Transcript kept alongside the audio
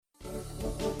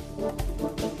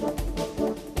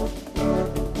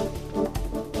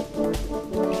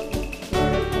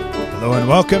Hello and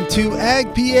welcome to Ag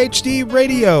PhD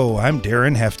Radio. I'm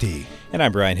Darren Hefty. And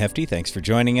I'm Brian Hefty. Thanks for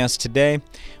joining us today.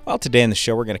 Well, today in the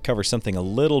show, we're going to cover something a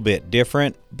little bit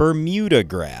different, Bermuda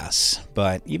grass.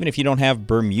 But even if you don't have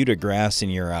Bermuda grass in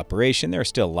your operation, there are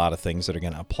still a lot of things that are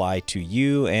going to apply to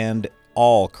you and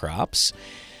all crops.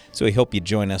 So we hope you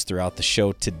join us throughout the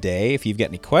show today. If you've got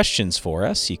any questions for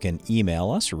us, you can email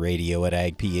us,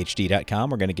 radio@agphd.com.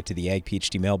 We're going to get to the Ag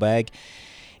PhD mailbag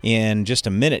in just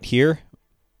a minute here.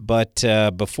 But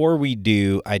before we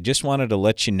do, I just wanted to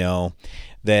let you know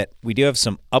that we do have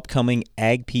some upcoming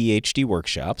Ag PhD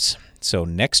workshops. So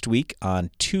next week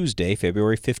on Tuesday,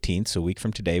 February 15th, so a week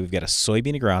from today, we've got a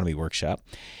soybean agronomy workshop.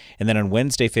 And then on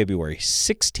Wednesday, February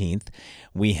 16th,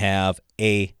 we have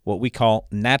a what we call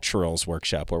naturals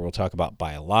workshop, where we'll talk about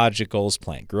biologicals,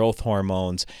 plant growth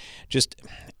hormones, just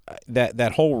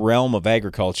that whole realm of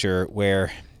agriculture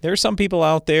where there are some people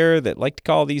out there that like to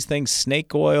call these things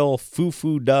snake oil,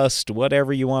 foo-foo dust,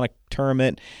 whatever you want to term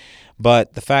it.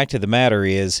 But the fact of the matter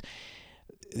is,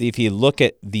 if you look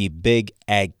at the big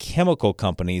ag chemical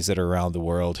companies that are around the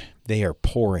world, they are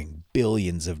pouring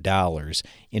billions of dollars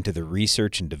into the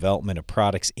research and development of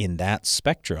products in that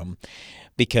spectrum,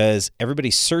 because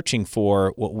everybody's searching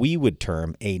for what we would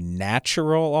term a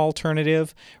natural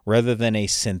alternative rather than a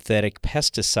synthetic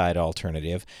pesticide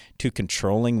alternative to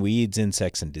controlling weeds,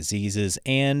 insects, and diseases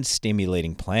and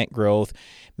stimulating plant growth,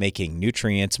 making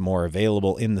nutrients more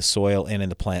available in the soil and in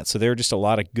the plant. So there are just a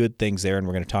lot of good things there, and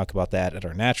we're going to talk about that at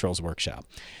our Naturals workshop.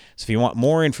 So if you want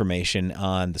more information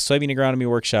on the soybean agronomy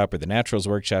workshop or the Naturals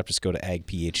workshop, just go to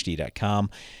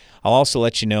agphd.com. I'll also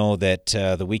let you know that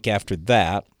the week after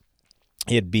that,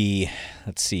 it'd be,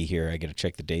 let's see here, I got to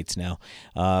check the dates now.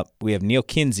 We have Neil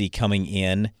Kinsey coming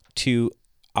in to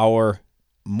our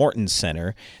Morton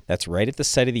Center. That's right at the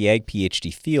site of the Ag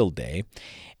PhD Field Day.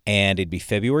 And it'd be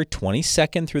February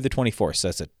 22nd through the 24th. So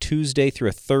that's a Tuesday through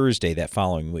a Thursday that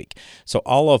following week. So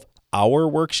all of our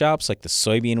workshops, like the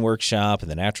soybean workshop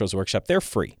and the naturals workshop, they're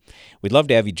free. We'd love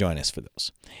to have you join us for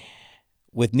those.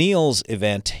 With Neil's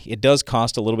event, it does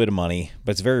cost a little bit of money,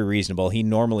 but it's very reasonable. He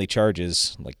normally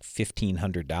charges like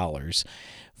 $1,500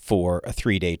 for a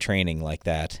 3-day training like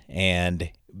that.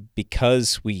 And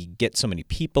because we get so many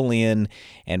people in,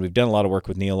 and we've done a lot of work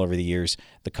with Neil over the years,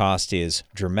 the cost is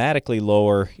dramatically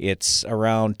lower. It's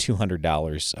around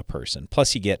 $200 a person.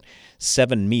 Plus you get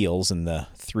 7 meals in the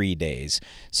 3 days.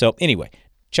 So anyway,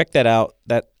 check that out.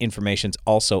 That information's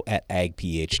also at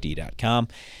agphd.com.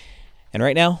 And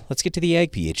right now, let's get to the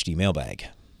Ag PhD mailbag.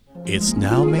 It's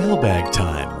now mailbag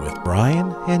time with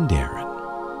Brian and Darren.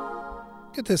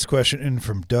 Get this question in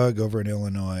from Doug over in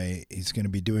Illinois. He's going to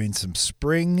be doing some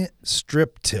spring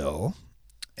strip till.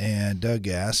 And Doug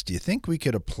asked, do you think we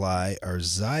could apply our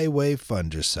Xyway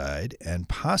fungicide and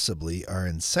possibly our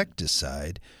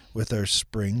insecticide with our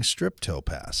spring strip till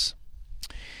pass?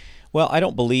 Well, I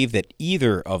don't believe that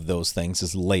either of those things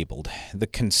is labeled. The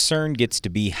concern gets to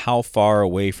be how far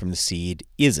away from the seed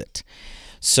is it.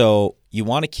 So you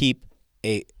want to keep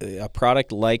a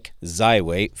product like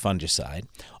Xyway fungicide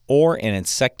or an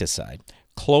insecticide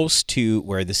close to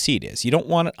where the seed is. You don't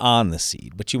want it on the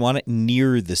seed, but you want it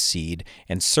near the seed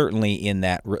and certainly in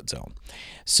that root zone.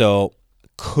 So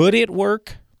could it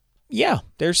work? Yeah,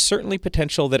 there's certainly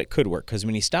potential that it could work, because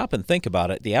when you stop and think about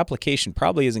it, the application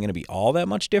probably isn't going to be all that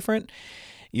much different.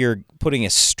 You're putting a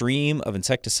stream of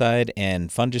insecticide and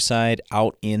fungicide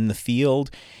out in the field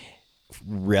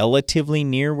relatively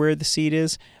near where the seed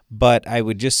is, but I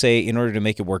would just say in order to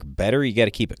make it work better, you got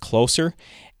to keep it closer.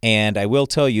 And I will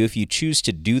tell you, if you choose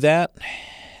to do that,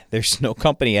 there's no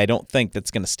company, I don't think, that's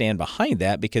going to stand behind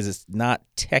that, because it's not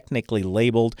technically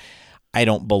labeled. I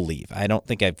don't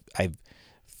think I've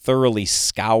thoroughly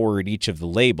scoured each of the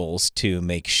labels to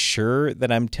make sure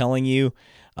that I'm telling you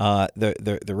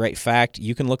the right fact.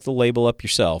 You can look the label up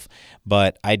yourself,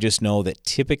 but I just know that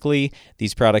typically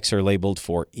these products are labeled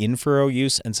for in-furrow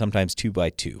use and sometimes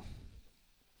 2x2.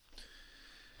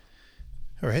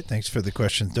 All right, thanks for the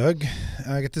question, Doug.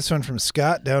 I got this one from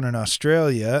Scott down in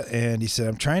Australia, and he said,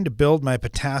 I'm trying to build my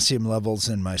potassium levels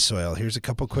in my soil. Here's a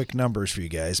couple quick numbers for you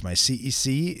guys. My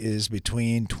CEC is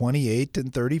between 28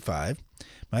 and 35.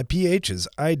 My pH is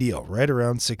ideal, right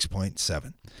around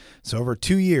 6.7. So over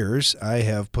 2 years, I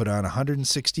have put on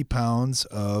 160 pounds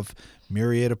of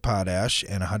muriate of potash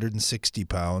and 160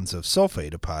 pounds of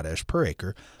sulfate of potash per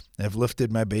acre. I've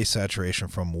lifted my base saturation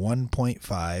from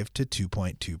 1.5 to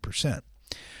 2.2%.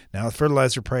 Now, with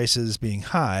fertilizer prices being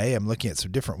high, I'm looking at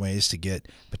some different ways to get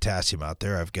potassium out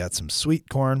there. I've got some sweet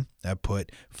corn. I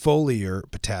put foliar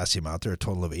potassium out there, a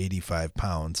total of 85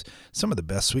 pounds, some of the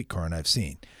best sweet corn I've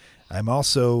seen. I'm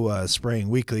also spraying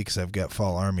weekly because I've got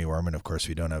fall armyworm, and of course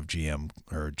we don't have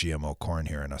GMO corn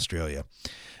here in Australia.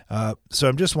 So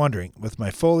I'm just wondering, with my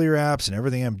foliar apps and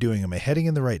everything I'm doing, am I heading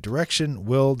in the right direction?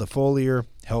 Will the foliar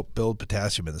help build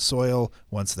potassium in the soil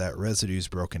once that residue is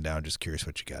broken down? Just curious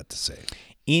what you got to say.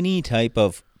 Any type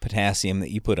of potassium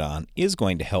that you put on is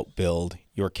going to help build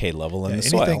your K level in the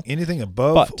soil. Anything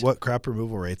above what crop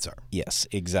removal rates are. Yes,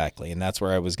 exactly, and that's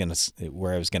where I was going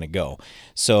to go.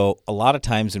 So a lot of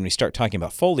times when we start talking about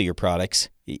foliar products,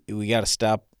 we got to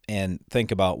stop and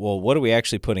think about, well, what are we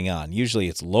actually putting on? Usually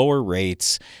it's lower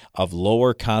rates of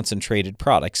lower concentrated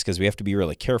products because we have to be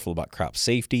really careful about crop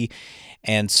safety.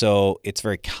 And so it's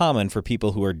very common for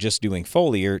people who are just doing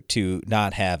foliar to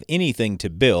not have anything to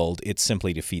build. It's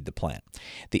simply to feed the plant.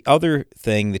 The other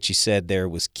thing that you said there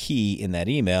was key in that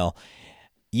email,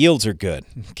 yields are good.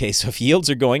 Okay, so if yields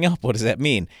are going up, what does that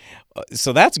mean?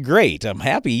 So that's great. I'm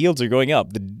happy yields are going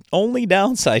up. The only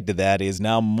downside to that is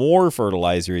now more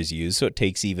fertilizer is used, so it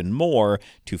takes even more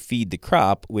to feed the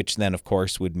crop, which then, of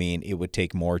course, would mean it would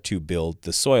take more to build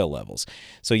the soil levels.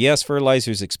 So yes,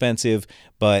 fertilizer is expensive,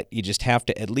 but you just have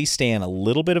to at least stay on a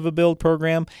little bit of a build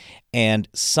program, and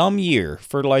some year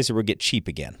fertilizer will get cheap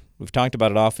again. We've talked about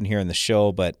it often here in the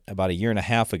show, but about a year and a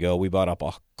half ago, we bought up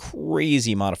a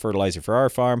crazy amount of fertilizer for our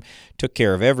farm, took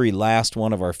care of every last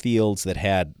one of our fields that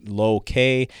had low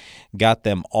K, got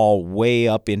them all way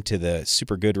up into the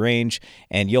super good range,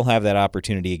 and you'll have that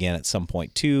opportunity again at some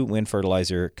point too when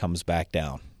fertilizer comes back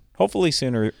down. Hopefully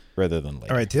sooner rather than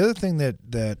later. All right, the other thing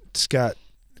that Scott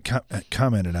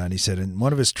commented on, he said in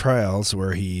one of his trials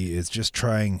where he is just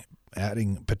trying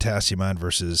adding potassium on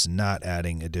versus not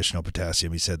adding additional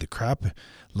potassium, he said the crop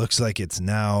looks like it's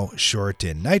now short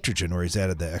in nitrogen where he's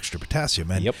added the extra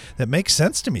potassium. And that makes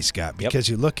sense to me, Scott, because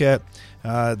you look at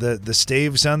the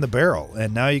staves on the barrel,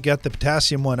 and now you got the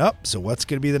potassium one up. So what's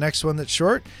going to be the next one that's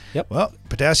short? Well,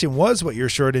 potassium was what you're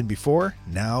short in before.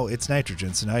 Now it's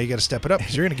nitrogen. So now you got to step it up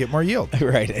because you're going to get more yield.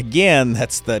 Right. Again,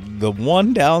 that's the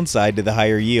one downside to the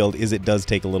higher yield is it does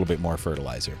take a little bit more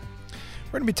fertilizer.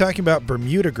 We're going to be talking about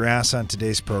Bermuda grass on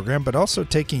today's program, but also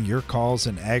taking your calls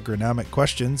and agronomic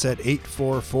questions at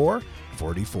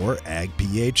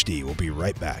 844-44-AG-PhD. We'll be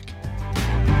right back.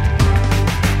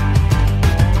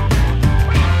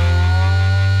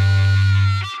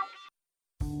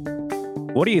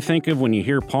 What do you think of when you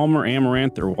hear Palmer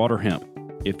Amaranth or water hemp?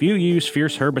 If you use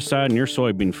Fierce herbicide in your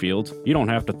soybean fields, you don't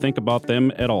have to think about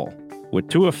them at all. With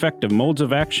 2 effective modes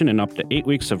of action and up to 8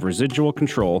 weeks of residual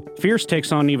control, Fierce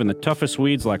takes on even the toughest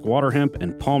weeds like water hemp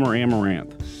and Palmer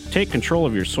Amaranth. Take control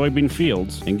of your soybean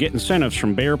fields and get incentives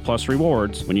from Bayer Plus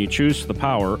Rewards when you choose the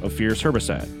power of Fierce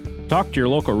herbicide. Talk to your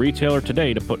local retailer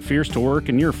today to put Fierce to work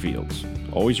in your fields.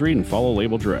 Always read and follow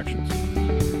label directions.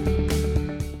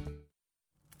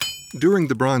 During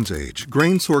the Bronze Age,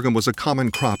 grain sorghum was a common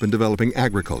crop in developing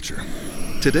agriculture.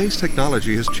 Today's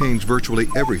technology has changed virtually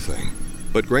everything.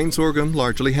 But grain sorghum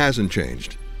largely hasn't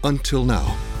changed, until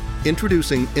now.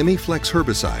 Introducing Emiflex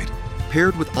herbicide.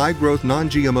 Paired with iGrowth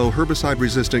non-GMO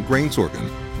herbicide-resistant grain sorghum,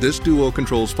 this duo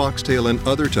controls foxtail and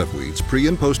other tough weeds pre-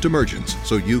 and post-emergence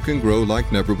so you can grow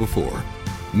like never before.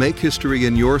 Make history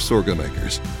in your sorghum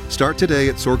acres. Start today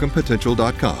at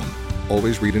sorghumpotential.com.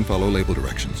 Always read and follow label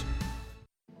directions.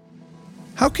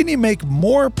 How can you make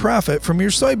more profit from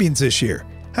your soybeans this year?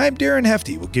 I'm Darren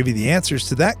Hefty. We'll give you the answers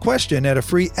to that question at a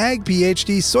free Ag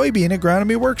PhD Soybean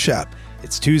Agronomy Workshop.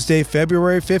 It's Tuesday,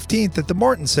 February 15th at the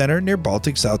Morton Center near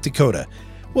Baltic, South Dakota.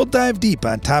 We'll dive deep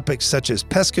on topics such as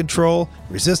pest control,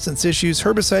 resistance issues,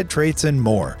 herbicide traits, and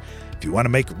more. If you want to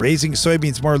make raising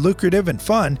soybeans more lucrative and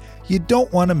fun, you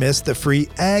don't want to miss the free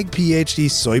Ag PhD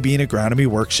Soybean Agronomy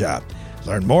Workshop.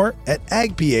 Learn more at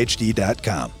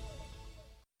agphd.com.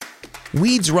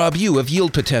 Weeds rob you of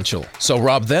yield potential, so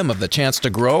rob them of the chance to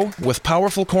grow with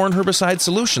powerful corn herbicide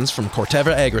solutions from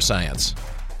Corteva Agriscience.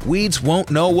 Weeds won't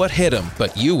know what hit them,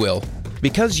 but you will.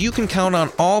 Because you can count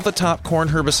on all the top corn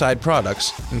herbicide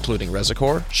products, including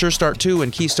Resicor, SureStart 2,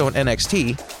 and Keystone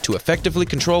NXT, to effectively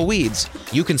control weeds,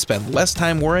 you can spend less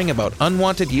time worrying about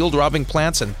unwanted yield-robbing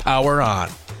plants and power on.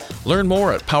 Learn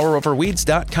more at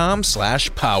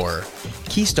poweroverweeds.com/power.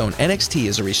 Keystone NXT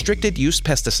is a restricted-use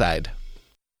pesticide.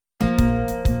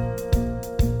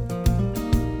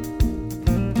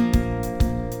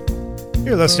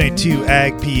 You're listening to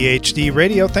Ag PhD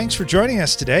Radio. Thanks for joining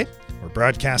us today. We're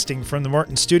broadcasting from the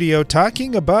Morton studio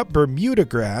talking about Bermuda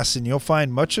grass, and you'll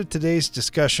find much of today's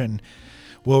discussion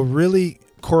will really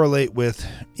correlate with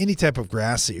any type of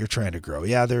grass that you're trying to grow.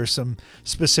 Yeah, there are some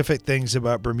specific things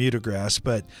about Bermuda grass,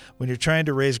 but when you're trying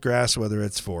to raise grass, whether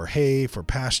it's for hay, for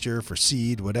pasture, for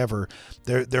seed, whatever,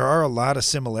 there are a lot of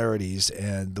similarities,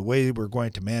 and the way we're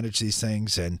going to manage these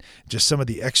things and just some of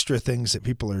the extra things that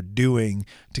people are doing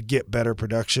to get better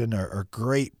production are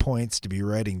great points to be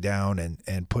writing down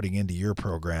and putting into your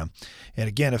program. And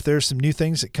again, if there's some new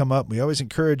things that come up, we always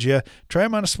encourage you, try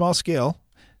them on a small scale,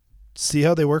 see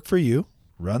how they work for you.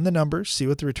 Run the numbers, see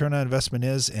what the return on investment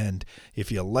is, and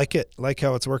if you like it, like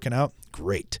how it's working out,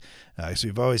 great. So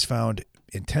we've always found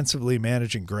intensively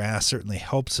managing grass certainly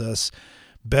helps us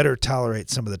better tolerate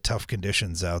some of the tough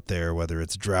conditions out there, whether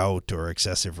it's drought or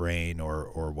excessive rain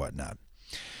or whatnot.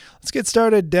 Let's get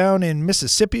started down in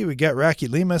Mississippi. We got Rocky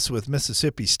Lemus with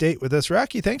Mississippi State with us.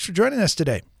 Rocky, thanks for joining us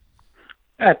today.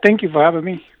 Thank you for having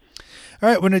me. All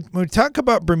right, when we talk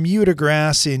about Bermuda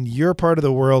grass in your part of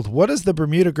the world, what is the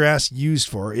Bermuda grass used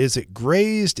for? Is it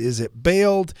grazed? Is it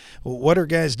baled? What are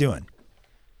guys doing?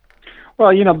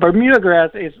 Well, Bermuda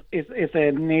grass is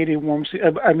a native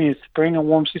spring and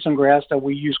warm season grass that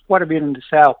we use quite a bit in the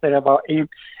South. There are about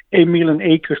 8 million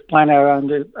acres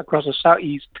planted across the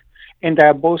Southeast, and they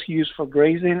are both used for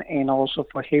grazing and also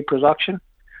for hay production.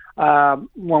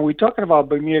 When we're talking about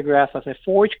Bermuda grass as a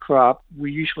forage crop,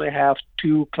 we usually have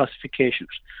two classifications.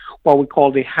 What we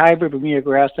call the hybrid Bermuda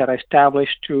grass that are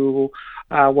established to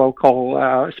what we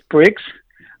call sprigs.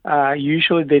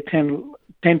 Usually they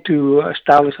tend to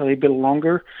establish a little bit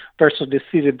longer versus the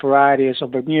seeded varieties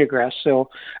of Bermuda grass. So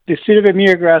the seeded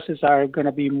Bermuda grasses are going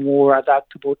to be more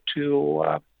adaptable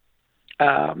to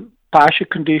pasture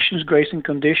conditions, grazing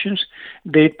conditions.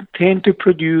 They tend to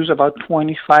produce about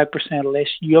 25% less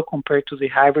yield compared to the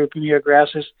hybrid Bermuda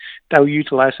grasses that we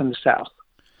utilize in the South.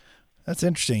 That's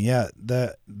interesting. Yeah,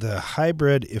 the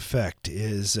hybrid effect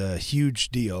is a huge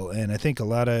deal, and I think a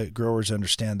lot of growers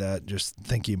understand that, just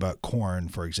thinking about corn,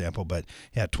 for example. But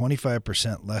yeah,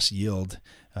 25% less yield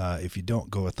if you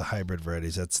don't go with the hybrid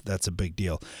varieties. That's a big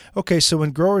deal. Okay, so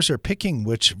when growers are picking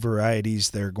which varieties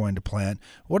they're going to plant,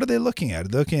 what are they looking at? Are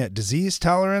they looking at disease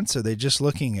tolerance? Are they just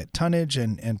looking at tonnage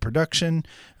and production?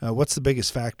 What's the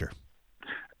biggest factor?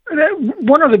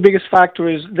 One of the biggest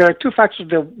factors, there are two factors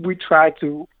that we try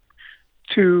to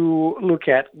look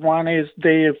at. One is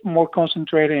they're more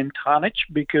concentrated in tonnage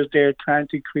because they're trying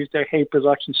to increase their hay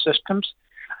production systems.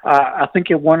 I think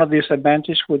one of the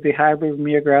disadvantages with the hybrid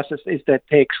Bermuda grasses is that it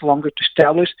takes longer to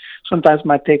establish. Sometimes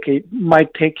might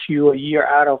take you a year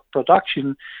out of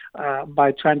production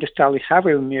by trying to establish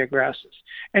hybrid Bermuda grasses.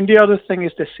 And the other thing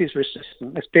is the disease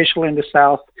resistance, especially in the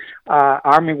South.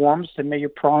 Armyworms, the major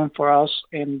problem for us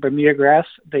in Bermuda grass.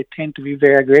 They tend to be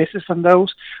very aggressive on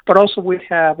those. But also we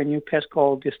have a new pest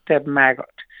called the steppe maggot.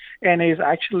 And it's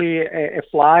actually a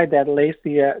fly that lays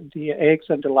the eggs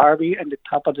and the larvae at the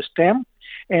top of the stem.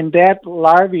 And that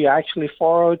larvae actually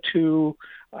follow to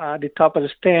the top of the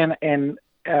stem and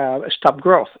stop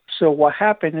growth. So what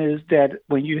happens is that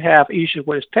when you have issues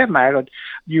with steppe maggot,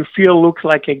 you looks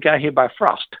like it got hit by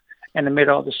frost in the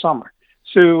middle of the summer.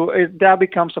 So that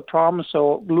becomes a problem.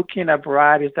 So looking at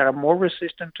varieties that are more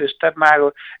resistant to steppe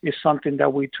maggot is something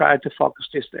that we try to focus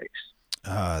these days.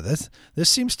 This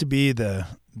seems to be the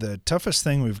toughest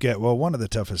thing we've got. Well, one of the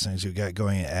toughest things we've got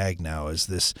going in ag now is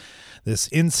this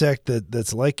insect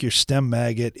that's like your stem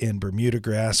maggot in Bermuda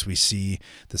grass. We see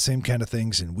the same kind of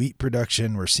things in wheat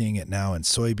production. We're seeing it now in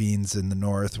soybeans in the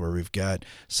north, where we've got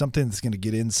something that's going to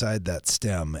get inside that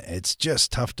stem. It's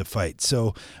just tough to fight.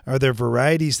 So are there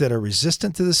varieties that are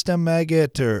resistant to the stem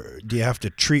maggot, or do you have to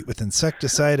treat with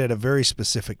insecticide at a very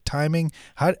specific timing?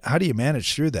 How do you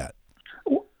manage through that?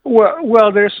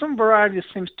 Well, there's some varieties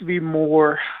seems to be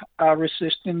more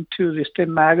resistant to the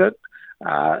stem maggot.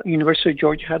 University of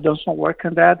Georgia has done some work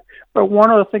on that. But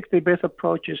one of the things, the best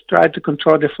approach is try to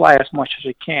control the fly as much as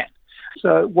you can.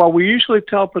 So what we usually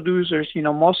tell producers,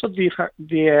 most of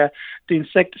the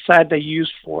insecticide they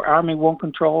use for armyworm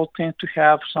control tend to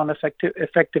have some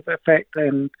effective effect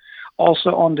and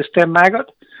also on the stem maggot.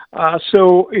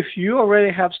 So if you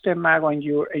already have stem maggot in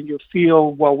your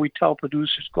field, what we tell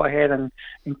producers, go ahead and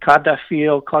cut that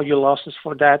field, cut your losses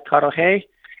for that, cut a hay,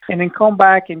 and then come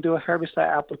back and do a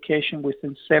herbicide application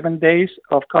within 7 days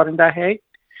of cutting that hay,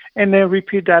 and then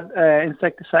repeat that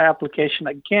insecticide application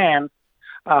again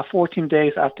 14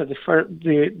 days after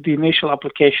the initial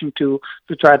application to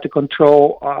try to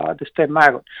control the stem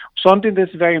maggot. Something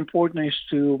that's very important is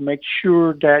to make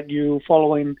sure that you're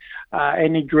following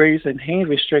any graze and hay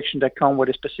restriction that come with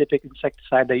a specific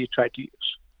insecticide that you try to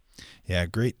use. Yeah,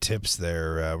 great tips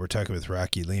there. We're talking with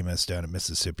Rocky Lemus down at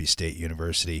Mississippi State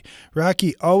University.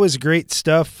 Rocky, always great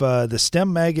stuff. The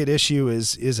stem maggot issue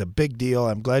is a big deal.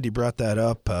 I'm glad you brought that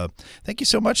up. Thank you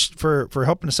so much for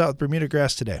helping us out with Bermuda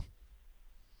grass today.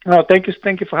 Oh, thank you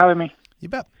for having me. You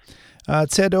bet.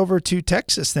 Let's head over to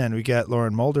Texas then. We got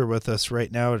Lauren Mulder with us right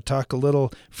now to talk a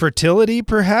little fertility,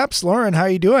 perhaps. Lauren, how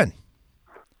you doing?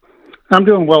 I'm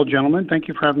doing well, gentlemen. Thank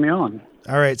you for having me on.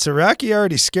 All right, so Rocky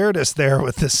already scared us there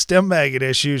with the stem maggot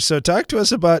issue. So talk to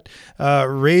us about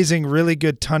raising really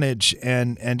good tonnage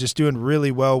and just doing really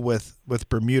well with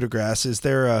Bermuda grass. Is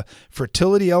there a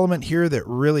fertility element here that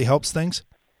really helps things?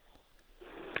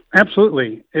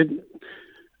 Absolutely.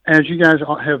 As you guys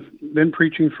have been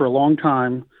preaching for a long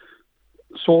time,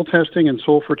 soil testing and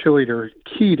soil fertility are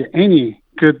key to any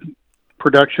good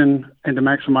production and to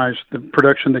maximize the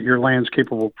production that your land's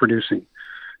capable of producing.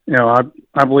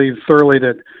 I believe thoroughly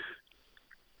that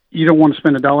you don't want to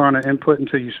spend $1 on an input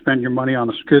until you spend your money on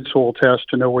a good soil test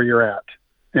to know where you're at.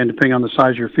 And depending on the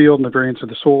size of your field and the variance of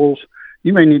the soils,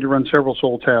 you may need to run several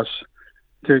soil tests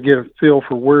to get a feel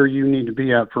for where you need to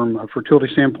be at from a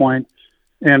fertility standpoint.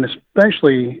 And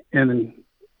especially in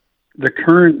the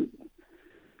current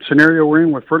scenario we're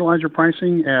in with fertilizer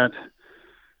pricing at,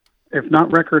 if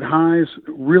not record highs,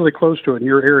 really close to it in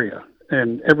your area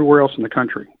and everywhere else in the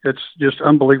country. It's just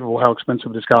unbelievable how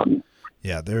expensive it's gotten.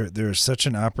 Yeah, there's such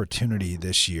an opportunity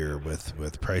this year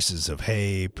with prices of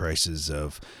hay, prices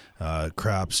of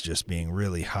crops just being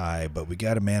really high, but we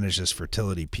got to manage this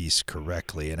fertility piece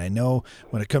correctly. And I know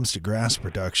when it comes to grass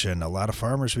production, a lot of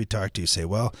farmers we talk to say,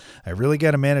 well, I really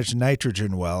got to manage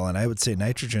nitrogen well, and I would say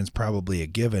nitrogen's probably a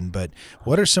given, but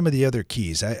what are some of the other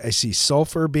keys? I see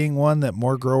sulfur being one that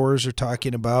more growers are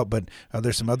talking about, but are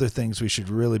there some other things we should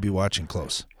really be watching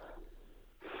close?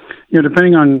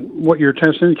 Depending on what your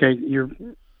tests indicate,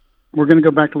 we're going to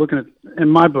go back to looking at, in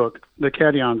my book, the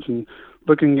cations and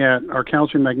looking at our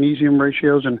calcium-magnesium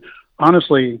ratios. And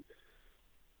honestly,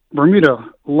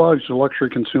 Bermuda loves to luxury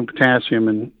consume potassium.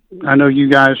 And I know you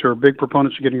guys are big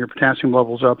proponents of getting your potassium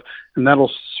levels up, and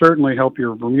that'll certainly help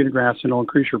your Bermuda grass, and it'll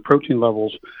increase your protein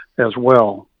levels as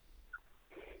well.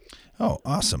 Oh,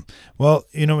 awesome. Well,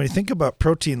 when you think about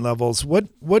protein levels, what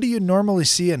do you normally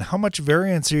see, and how much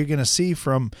variance are you going to see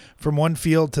from one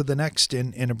field to the next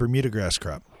in a Bermuda grass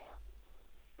crop?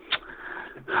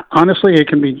 Honestly, it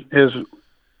can be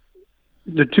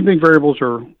the two big variables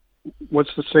are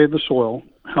what's the state of the soil,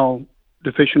 how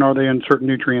deficient are they in certain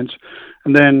nutrients,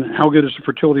 and then how good is the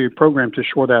fertility program to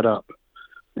shore that up.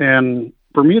 And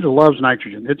Bermuda loves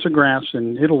nitrogen. It's a grass,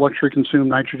 and it'll luxury consume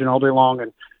nitrogen all day long,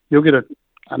 and you'll get a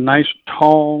nice,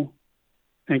 tall,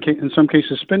 and in some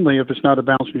cases spindly, if it's not a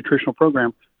balanced nutritional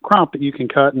program, crop that you can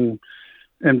cut and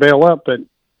bale up. But,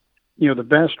 the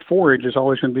best forage is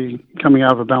always going to be coming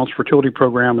out of a balanced fertility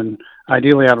program and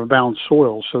ideally out of a balanced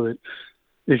soil, so that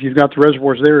if you've got the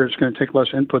reservoirs there, it's going to take less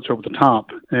inputs over the top.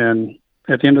 And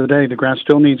at the end of the day, the grass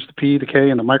still needs the P, the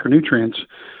K, and the micronutrients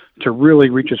to really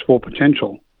reach its full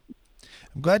potential.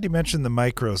 I'm glad you mentioned the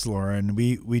micros, Lauren.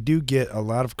 We do get a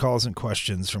lot of calls and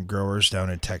questions from growers down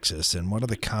in Texas, and one of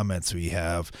the comments we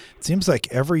have, it seems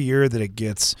like every year that it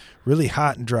gets really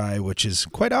hot and dry, which is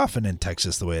quite often in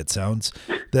Texas the way it sounds,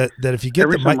 that if you get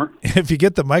if you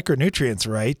get the micronutrients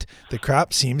right, the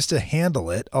crop seems to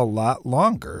handle it a lot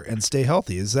longer and stay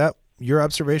healthy. Is that your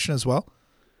observation as well?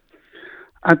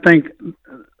 I think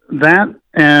that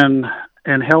and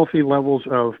healthy levels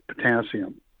of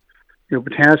potassium.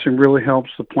 Potassium really helps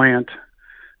the plant,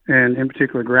 and in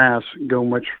particular grass, go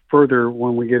much further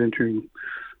when we get into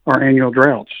our annual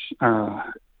droughts.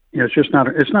 It's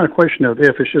not a question of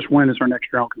if, it's just when is our next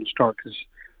drought going to start, because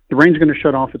the rain's going to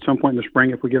shut off at some point in the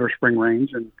spring if we get our spring rains.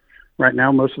 And right now,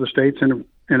 most of the states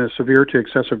in a severe to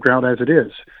excessive drought as it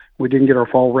is. We didn't get our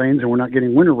fall rains, and we're not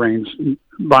getting winter rains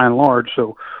by and large.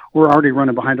 So we're already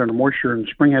running behind on the moisture, and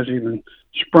spring hasn't even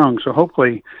sprung. So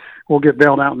hopefully we'll get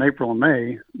bailed out in April and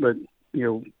May, but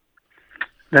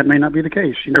that may not be the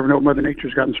case. You never know what Mother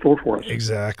Nature's got in store for us.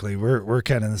 Exactly. We're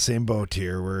kind of in the same boat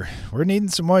here. We're needing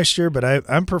some moisture, but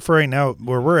I'm preferring now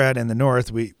where we're at in the north,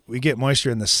 we get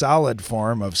moisture in the solid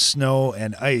form of snow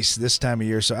and ice this time of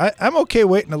year. So I'm okay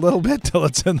waiting a little bit till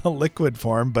it's in the liquid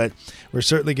form, but we're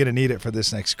certainly going to need it for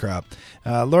this next crop.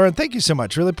 Lauren, thank you so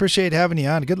much. Really appreciate having you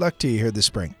on. Good luck to you here this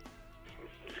spring.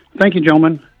 Thank you,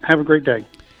 gentlemen. Have a great day.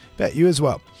 Bet you as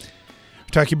well.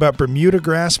 Talking about Bermuda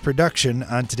grass production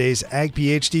on today's Ag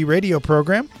PhD radio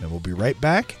program, and we'll be right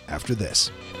back after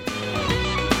this.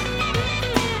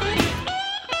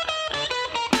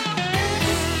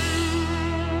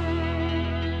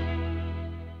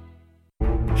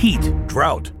 Heat,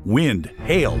 drought, wind,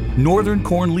 hail, northern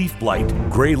corn leaf blight,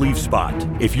 gray leaf spot.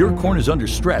 If your corn is under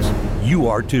stress, you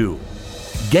are too.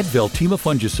 Get Veltima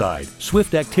fungicide,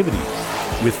 swift activity,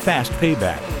 with fast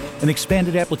payback, an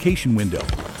expanded application window.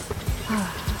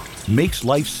 Makes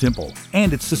life simple,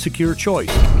 and it's the secure choice.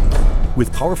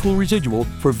 With powerful residual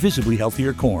for visibly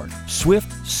healthier corn.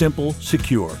 Swift, simple,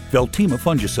 secure. Veltima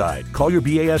fungicide. Call your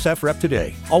BASF rep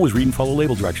today. Always read and follow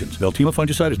label directions. Veltima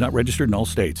fungicide is not registered in all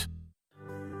states.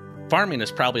 Farming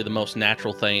is probably the most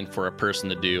natural thing for a person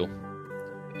to do.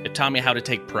 It taught me how to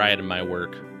take pride in my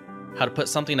work, how to put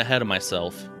something ahead of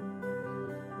myself.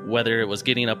 Whether it was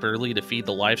getting up early to feed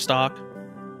the livestock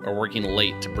or working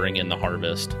late to bring in the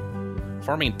harvest.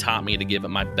 Farming taught me to give it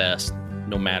my best,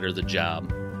 no matter the job.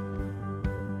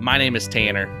 My name is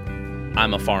Tanner.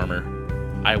 I'm a farmer.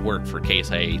 I work for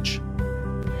Case IH.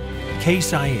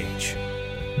 Case IH.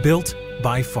 Built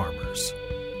by farmers.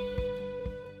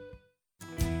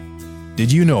 Did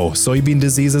you know soybean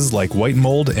diseases like white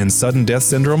mold and sudden death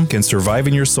syndrome can survive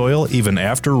in your soil even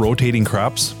after rotating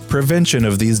crops? Prevention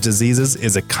of these diseases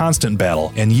is a constant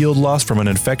battle, and yield loss from an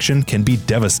infection can be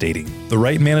devastating. The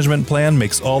right management plan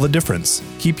makes all the difference.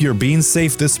 Keep your beans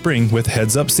safe this spring with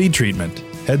Heads Up seed treatment.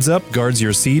 Heads Up guards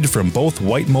your seed from both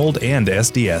white mold and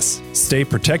SDS. Stay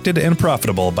protected and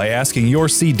profitable by asking your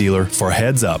seed dealer for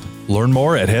Heads Up. Learn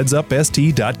more at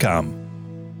headsupst.com.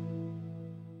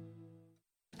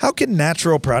 How can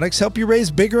natural products help you raise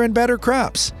bigger and better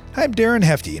crops? I'm Darren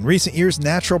Hefty. In recent years,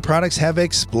 natural products have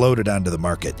exploded onto the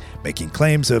market, making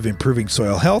claims of improving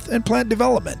soil health and plant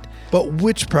development. But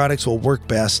which products will work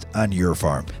best on your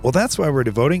farm? Well, that's why we're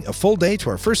devoting a full day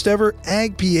to our first ever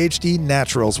Ag PhD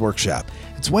Naturals Workshop.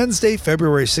 It's Wednesday,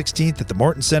 February 16th at the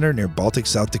Morton Center near Baltic,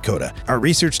 South Dakota. Our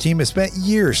research team has spent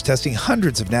years testing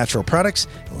hundreds of natural products,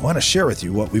 and we want to share with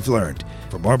you what we've learned.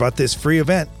 For more about this free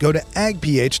event, go to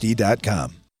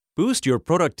agphd.com. Boost your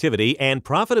productivity and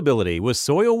profitability with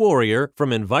Soil Warrior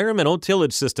from Environmental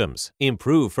Tillage Systems.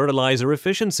 Improve fertilizer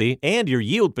efficiency and your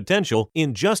yield potential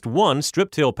in just one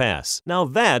strip till pass. Now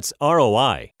that's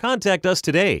ROI. Contact us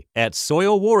today at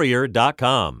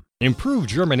soilwarrior.com. Improve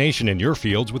germination in your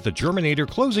fields with the Germinator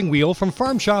Closing Wheel from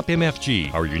Farm Shop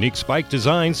MFG. Our unique spike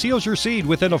design seals your seed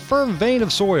within a firm vein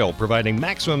of soil, providing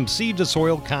maximum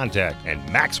seed-to-soil contact and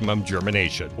maximum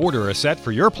germination. Order a set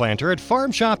for your planter at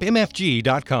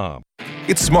farmshopmfg.com.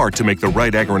 It's smart to make the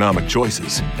right agronomic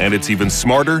choices, and it's even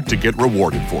smarter to get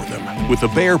rewarded for them. With the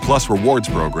Bayer Plus Rewards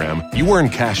program, you earn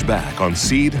cash back on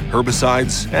seed,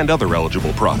 herbicides, and other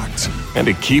eligible products. And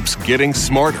it keeps getting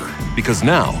smarter, because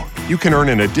now you can earn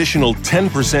an additional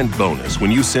 10% bonus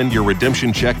when you send your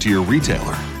redemption check to your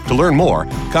retailer. To learn more,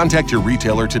 contact your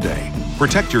retailer today.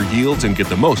 Protect your yields and get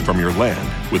the most from your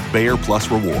land with Bayer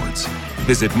Plus Rewards.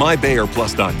 Visit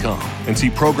mybayerplus.com and see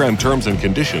program terms and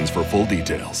conditions for full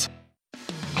details.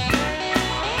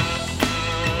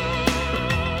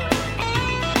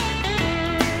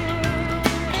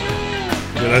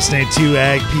 You're listening to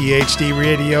Ag PhD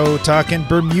Radio, talking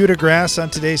Bermuda grass on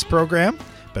today's program,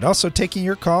 but also taking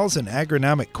your calls and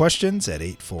agronomic questions at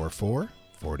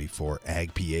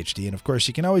 844-44-AG-PhD. And, of course,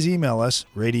 you can always email us,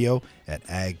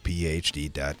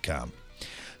 radio@agphd.com.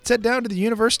 Let's head down to the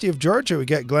University of Georgia. We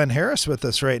got Glenn Harris with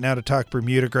us right now to talk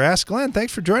Bermuda grass. Glenn,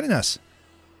 thanks for joining us.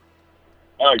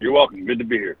 Oh, you're welcome. Good to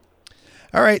be here.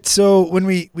 All right, so when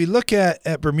we look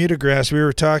at Bermuda grass, we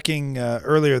were talking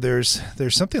earlier, there's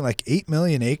something like 8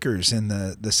 million acres in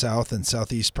the south and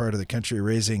southeast part of the country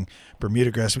raising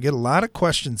Bermuda grass. We get a lot of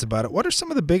questions about it. What are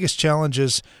some of the biggest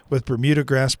challenges with Bermuda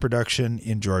grass production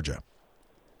in Georgia?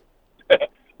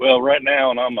 Well, right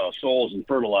now, and I'm a soils and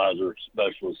fertilizer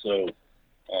specialist, so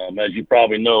as you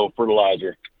probably know,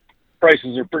 fertilizer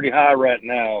prices are pretty high right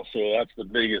now, so that's the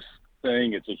biggest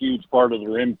thing. It's a huge part of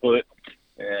their input.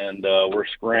 And we're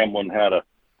scrambling how to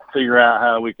figure out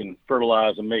how we can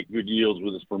fertilize and make good yields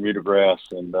with this Bermuda grass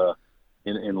and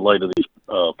in light of these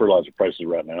fertilizer prices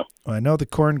right now. Well, I know the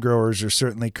corn growers are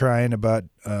certainly crying about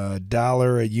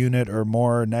 $1 a unit or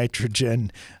more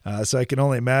nitrogen. So I can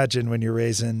only imagine when you're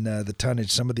raising the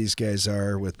tonnage some of these guys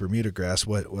are with Bermuda grass,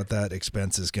 what that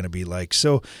expense is going to be like.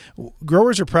 So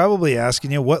growers are probably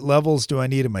asking you, what levels do I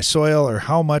need in my soil, or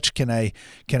how much can I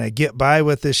get by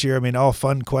with this year? I mean, all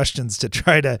fun questions to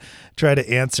try to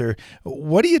answer.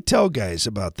 What do you tell guys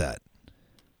about that?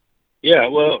 Yeah,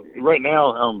 well, right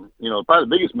now, probably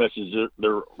the biggest message is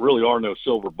there really are no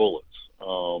silver bullets. There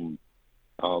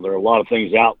are a lot of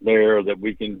things out there that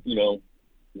we can,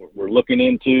 we're looking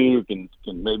into, can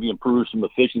maybe improve some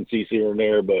efficiencies here and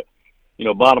there. But,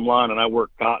 bottom line, and I work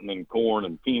cotton and corn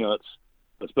and peanuts,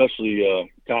 especially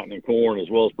cotton and corn as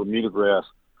well as Bermuda grass.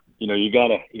 you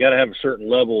gotta have a certain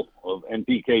level of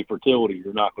NPK fertility.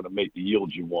 You're not going to make the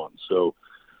yields you want. So,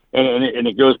 and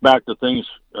it goes back to things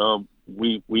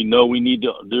we know we need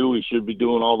to do. We should be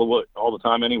doing all the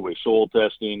time anyway. Soil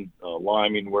testing,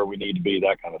 liming where we need to be,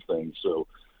 that kind of thing. So,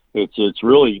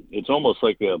 it's almost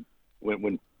like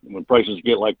when prices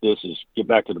get like this, is get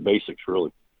back to the basics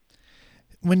really.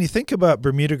 When you think about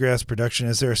Bermuda grass production,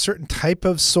 is there a certain type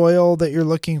of soil that you're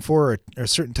looking for, or a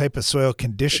certain type of soil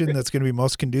condition that's going to be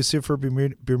most conducive for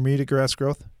Bermuda grass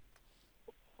growth?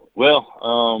 Well,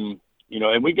 and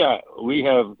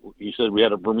you said we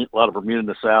had a lot of Bermuda in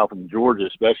the South and Georgia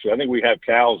especially. I think we have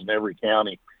cows in every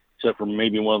county except for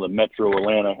maybe one of the metro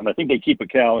Atlanta. And I think they keep a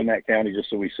cow in that county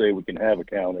just so we say we can have a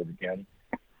cow in every county.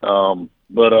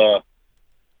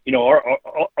 Our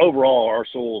overall, our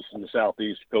soils in the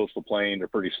southeast coastal plain are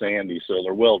pretty sandy, so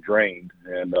they're well drained.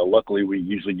 And luckily, we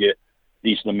usually get a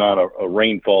decent amount of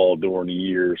rainfall during the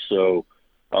year. So,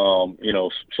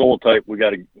 soil type, we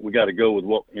got to go with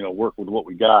work with what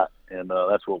we got, and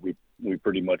that's what we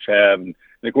pretty much have. And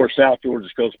of course, South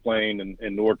Georgia's coast plain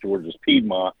and North Georgia's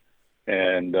Piedmont,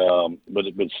 and but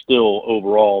still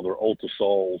overall they're Ulta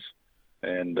soils,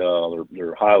 and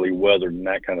they're highly weathered and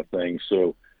that kind of thing.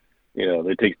 So.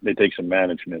 They take some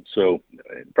management. So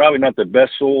probably not the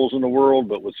best soils in the world,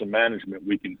 but with some management,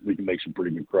 we can make some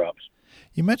pretty good crops.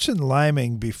 You mentioned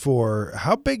liming before.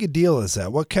 How big a deal is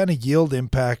that? What kind of yield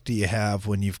impact do you have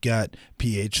when you've got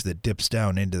pH that dips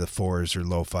down into the 4s or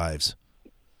low 5s?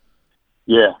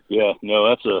 Yeah. No,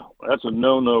 that's a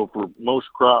no-no for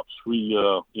most crops.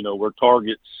 We're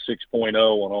target 6.0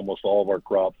 on almost all of our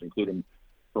crops, including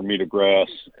Bermuda grass,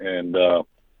 and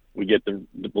we get the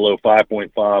below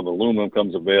 5.5. Aluminum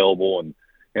comes available,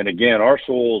 and again, our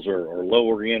soils are low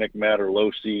organic matter, low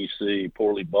CEC,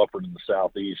 poorly buffered in the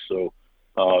southeast, so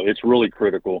it's really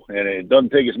critical. And it doesn't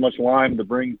take as much lime to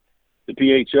bring the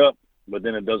pH up, but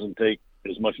then it doesn't take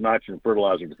as much nitrogen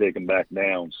fertilizer to take them back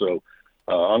down. So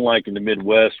unlike in the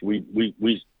Midwest, we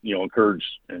encourage,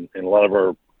 and a lot of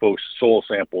our folks soil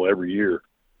sample every year.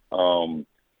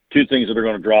 Two things that are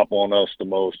going to drop on us the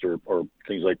most are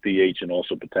things like pH and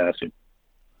also potassium.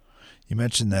 You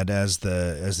mentioned that as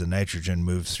the nitrogen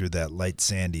moves through that light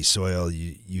sandy soil,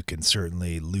 you can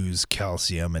certainly lose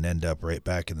calcium and end up right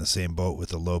back in the same boat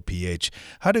with a low pH.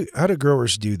 How do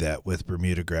growers do that with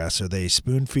Bermuda grass? Are they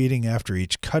spoon feeding after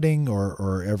each cutting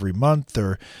or every month,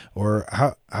 or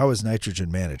how is nitrogen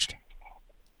managed?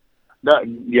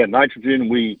 Nitrogen.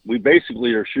 We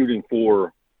basically are shooting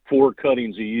for 4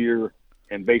 cuttings a year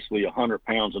and basically 100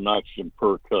 pounds of nitrogen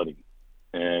per cutting.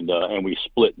 And we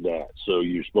split that. So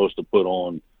you're supposed to put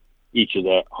on each of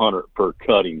that 100 per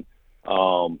cutting.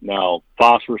 Now,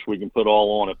 phosphorus we can put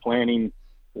all on at planting.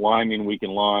 Liming we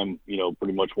can lime,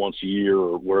 pretty much once a year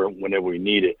or whenever we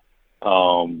need it.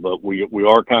 But we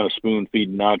are kind of spoon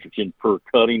feeding nitrogen per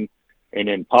cutting. And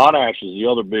then potash is the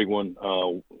other big one.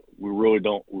 We really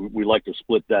don't. We like to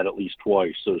split that at least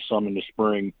twice. So some in the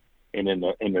spring, and then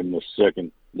the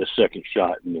second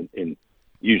shot, and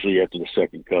usually after the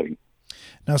second cutting.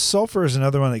 Now, sulfur is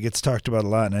another one that gets talked about a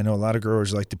lot, and I know a lot of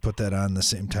growers like to put that on the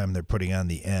same time they're putting on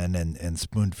the N and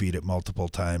spoon feed it multiple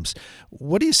times.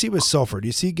 What do you see with sulfur? Do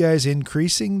you see guys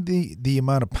increasing the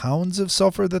amount of pounds of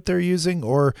sulfur that they're using,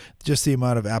 or just the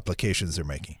amount of applications they're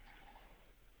making?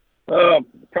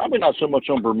 Probably not so much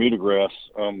on Bermuda grass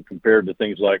compared to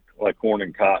things like corn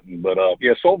and cotton. But,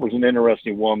 sulfur is an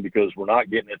interesting one because we're not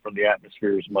getting it from the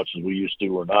atmosphere as much as we used to.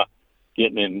 We're not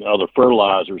getting in other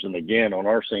fertilizers. And, again, on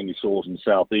our sandy soils in the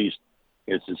southeast,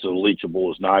 it's as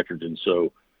leachable as nitrogen.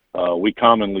 So we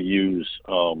commonly use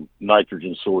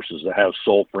nitrogen sources that have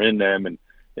sulfur in them. And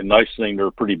the nice thing,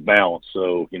 they're pretty balanced.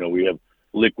 So, we have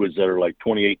liquids that are like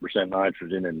 28%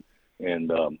 nitrogen and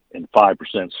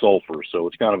 5% sulfur. So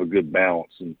it's kind of a good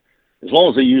balance. And as long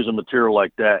as they use a material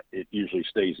like that, it usually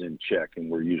stays in check, and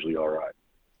we're usually all right.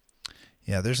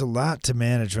 Yeah, there's a lot to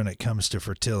manage when it comes to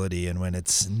fertility, and when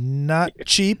it's not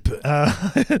cheap,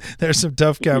 there's some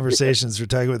tough conversations. We're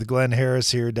talking with Glenn Harris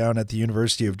here down at the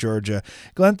University of Georgia.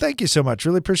 Glenn, thank you so much.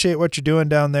 Really appreciate what you're doing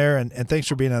down there, and thanks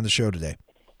for being on the show today.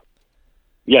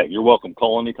 Yeah, you're welcome.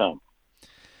 Call anytime.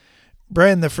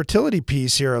 Brian, the fertility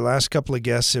piece here, our last couple of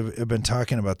guests have been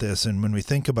talking about this, and when we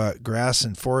think about grass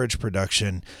and forage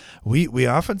production, we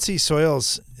often see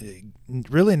soils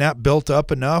really not built up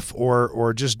enough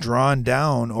or just drawn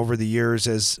down over the years.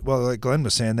 As well, like Glenn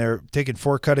was saying, they're taking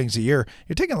 4 cuttings a year.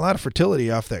 You're taking a lot of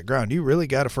fertility off that ground. You really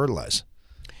got to fertilize.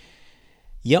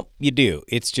 Yep, you do.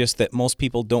 It's just that most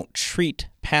people don't treat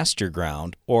pasture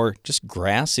ground or just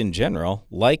grass in general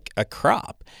like a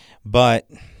crop. But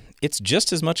it's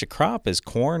just as much a crop as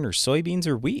corn or soybeans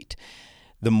or wheat.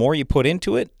 The more you put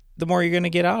into it, the more you're going to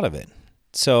get out of it.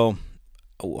 So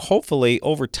hopefully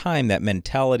over time that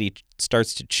mentality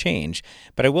starts to change.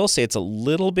 But I will say it's a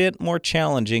little bit more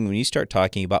challenging when you start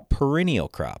talking about perennial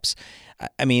crops.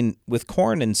 I mean, with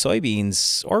corn and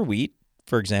soybeans or wheat,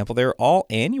 for example, they're all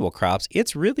annual crops.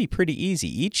 It's really pretty easy.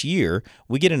 Each year,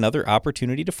 we get another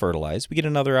opportunity to fertilize. We get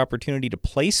another opportunity to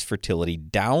place fertility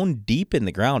down deep in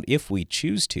the ground if we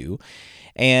choose to,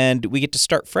 and we get to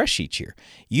start fresh each year.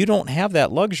 You don't have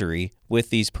that luxury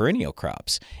with these perennial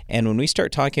crops. And when we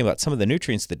start talking about some of the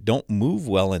nutrients that don't move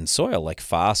well in soil, like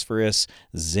phosphorus,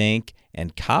 zinc,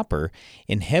 and copper,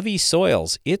 in heavy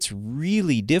soils, it's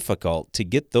really difficult to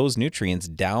get those nutrients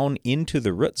down into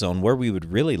the root zone where we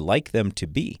would really like them to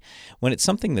be. When it's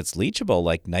something that's leachable,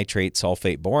 like nitrate,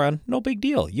 sulfate, boron, no big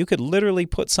deal. You could literally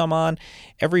put some on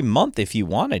every month if you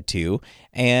wanted to,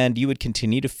 and you would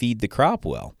continue to feed the crop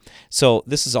well. So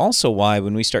this is also why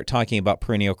when we start talking about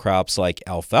perennial crops like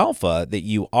alfalfa that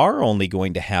you are only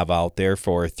going to have out there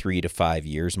for 3 to 5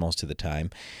 years most of the time,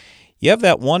 you have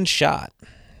that one shot.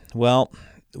 Well,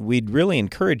 we'd really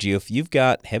encourage you, if you've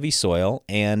got heavy soil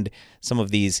and some of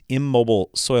these immobile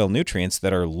soil nutrients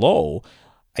that are low,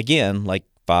 again, like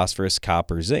phosphorus,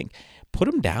 copper, zinc, put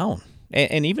them down.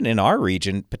 And even in our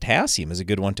region, potassium is a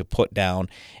good one to put down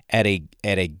at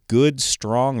a good,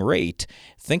 strong rate.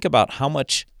 Think about how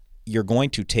much you're going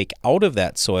to take out of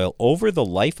that soil over the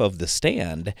life of the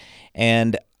stand.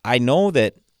 And I know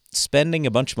that spending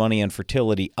a bunch of money on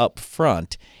fertility up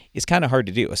front is kind of hard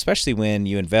to do, especially when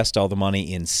you invest all the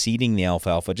money in seeding the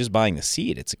alfalfa. Just buying the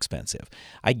seed, it's expensive.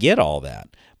 I get all that.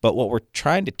 But what we're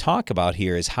trying to talk about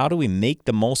here is how do we make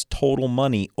the most total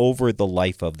money over the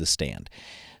life of the stand?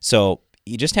 So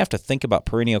you just have to think about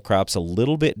perennial crops a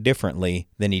little bit differently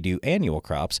than you do annual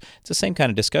crops. It's the same kind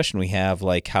of discussion we have,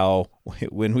 like how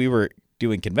when we were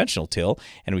doing conventional till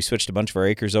and we switched a bunch of our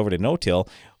acres over to no-till,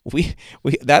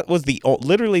 that was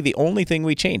literally the only thing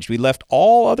we changed. We left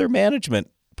all other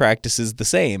management practices the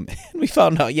same. And we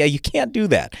found out, you can't do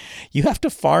that. You have to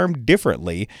farm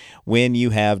differently when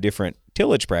you have different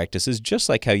tillage practices, just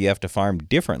like how you have to farm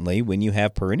differently when you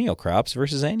have perennial crops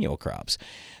versus annual crops.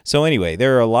 So anyway,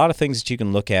 there are a lot of things that you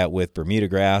can look at with Bermuda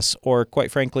grass, or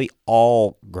quite frankly,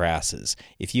 all grasses.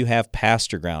 If you have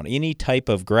pasture ground, any type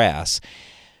of grass,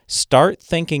 start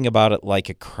thinking about it like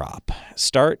a crop.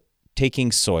 Start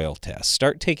taking soil tests.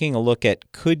 Start taking a look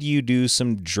at, could you do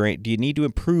some do you need to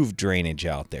improve drainage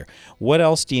out there? What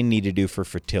else do you need to do for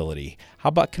fertility? How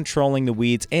about controlling the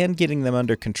weeds and getting them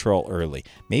under control early?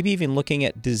 Maybe even looking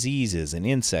at diseases and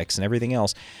insects and everything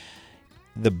else.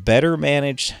 The better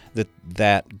managed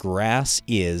that grass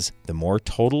is, the more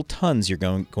total tons you're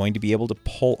going to be able to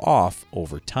pull off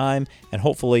over time, and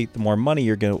hopefully the more money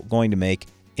you're going to make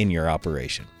in your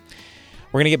operation.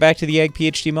 We're going to get back to the Ag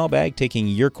PhD mailbag, taking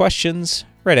your questions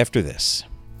right after this.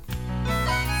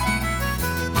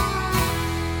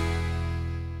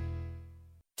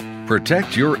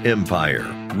 Protect your empire.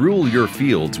 Rule your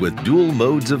fields with dual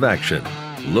modes of action.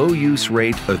 Low-use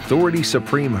rate Authority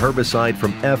Supreme herbicide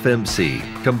from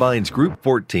FMC combines Group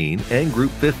 14 and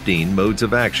Group 15 modes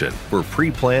of action for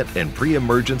pre-plant and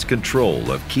pre-emergence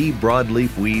control of key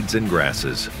broadleaf weeds and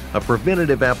grasses. A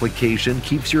preventative application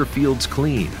keeps your fields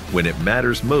clean when it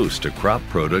matters most to crop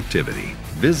productivity.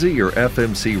 Visit your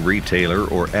FMC retailer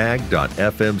or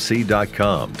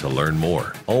ag.fmc.com to learn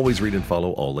more. Always read and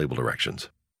follow all label directions.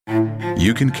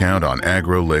 You can count on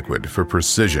AgroLiquid for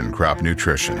precision crop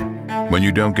nutrition. When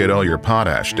you don't get all your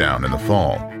potash down in the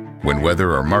fall, when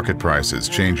weather or market prices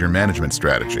change your management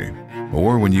strategy,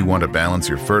 or when you want to balance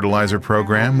your fertilizer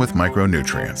program with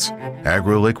micronutrients,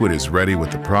 AgroLiquid is ready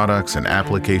with the products and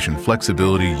application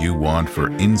flexibility you want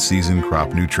for in-season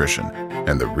crop nutrition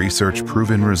and the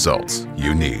research-proven results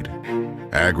you need.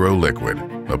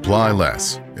 AgroLiquid. Apply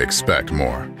less. Expect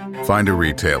more. Find a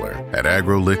retailer at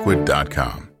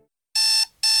agroliquid.com.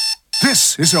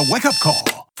 This is a wake-up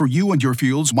call for you and your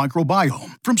field's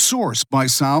microbiome from Source by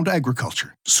Sound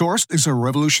Agriculture. Source is a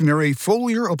revolutionary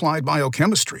foliar-applied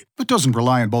biochemistry that doesn't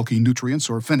rely on bulky nutrients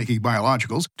or finicky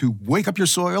biologicals to wake up your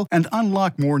soil and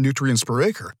unlock more nutrients per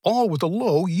acre, all with a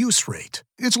low use rate.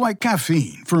 It's like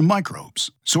caffeine for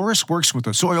microbes. Source works with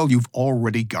the soil you've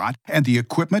already got and the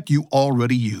equipment you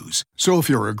already use. So if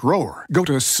you're a grower, go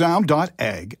to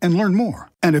sound.ag and learn more.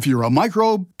 And if you're a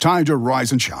microbe, time to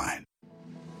rise and shine.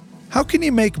 How can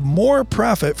you make more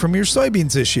profit from your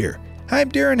soybeans this year? I'm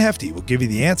Darren Hefty. We'll give you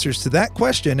the answers to that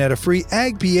question at a free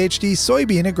Ag PhD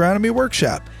Soybean Agronomy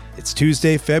Workshop. It's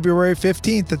Tuesday, February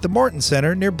 15th at the Morton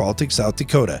Center near Baltic, South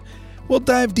Dakota. We'll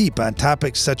dive deep on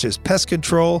topics such as pest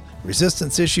control,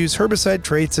 resistance issues, herbicide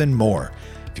traits, and more.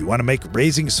 If you want to make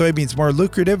raising soybeans more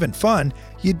lucrative and fun,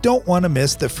 you don't want to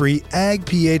miss the free Ag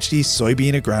PhD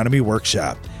Soybean Agronomy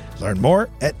Workshop. Learn more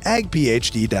at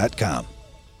agphd.com.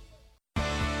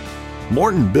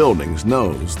 Morton Buildings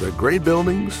knows that great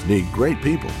buildings need great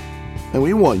people, and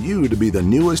we want you to be the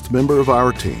newest member of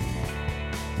our team.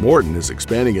 Morton is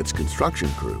expanding its construction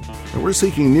crew, and we're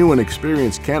seeking new and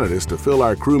experienced candidates to fill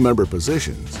our crew member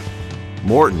positions.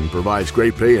 Morton provides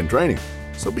great pay and training,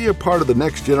 so be a part of the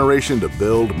next generation to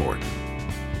build Morton.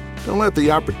 Don't let the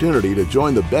opportunity to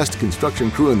join the best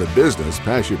construction crew in the business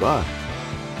pass you by.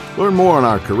 Learn more on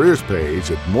our careers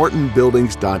page at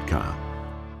mortonbuildings.com.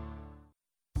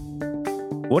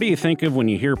 What do you think of when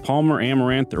you hear Palmer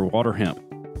Amaranth or water hemp?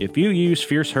 If you use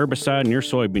Fierce herbicide in your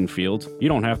soybean fields, you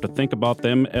don't have to think about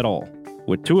them at all.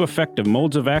 With 2 effective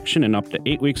modes of action and up to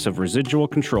 8 weeks of residual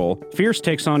control, Fierce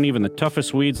takes on even the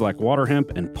toughest weeds like water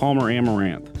hemp and Palmer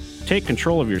Amaranth. Take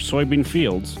control of your soybean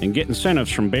fields and get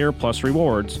incentives from Bayer Plus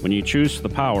Rewards when you choose the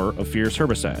power of Fierce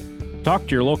herbicide. Talk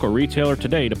to your local retailer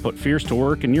today to put Fierce to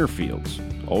work in your fields.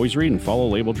 Always read and follow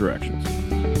label directions.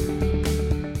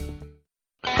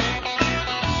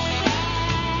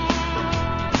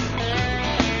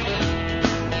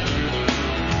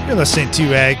 You're listening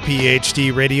to Ag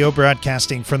PhD Radio,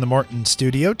 broadcasting from the Morton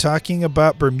studio, talking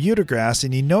about Bermuda grass.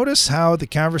 And you notice how the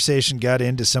conversation got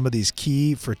into some of these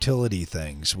key fertility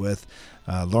things with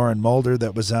Lauren Mulder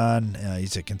that was on.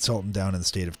 He's a consultant down in the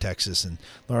state of Texas. And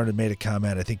Lauren had made a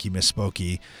comment. I think he misspoke.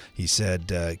 He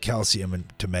said calcium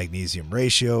to magnesium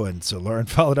ratio. And so Lauren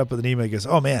followed up with an email. He goes,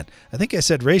 "Oh, man, I think I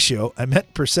said ratio. I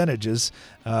meant percentages."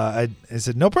 I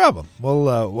said, "No problem.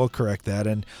 We'll correct that."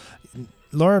 And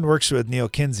Lauren works with Neil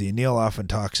Kinsey. Neil often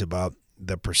talks about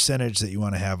the percentage that you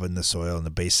want to have in the soil and the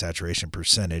base saturation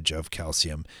percentage of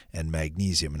calcium and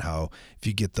magnesium, and how if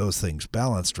you get those things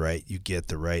balanced right, you get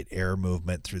the right air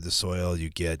movement through the soil, you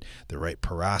get the right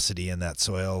porosity in that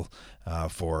soil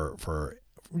for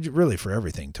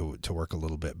everything to work a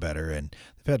little bit better. And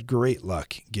they've had great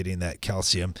luck getting that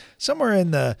calcium somewhere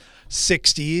in the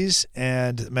 60s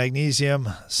and magnesium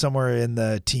somewhere in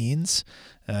the teens.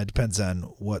 Depends on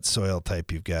what soil type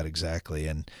you've got exactly,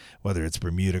 and whether it's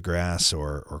Bermuda grass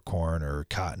or corn or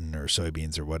cotton or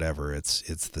soybeans or whatever,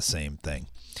 it's the same thing.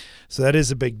 So that is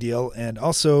a big deal. And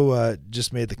also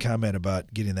just made the comment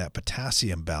about getting that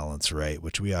potassium balance right,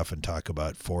 which we often talk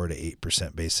about 4 to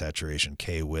 8% base saturation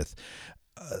K with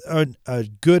a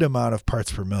good amount of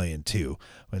parts per million too.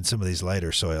 In some of these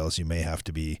lighter soils, you may have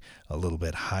to be a little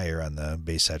bit higher on the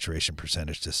base saturation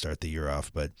percentage to start the year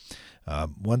off. But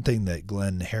one thing that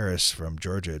Glenn Harris from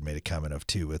Georgia had made a comment of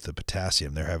too with the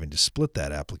potassium, they're having to split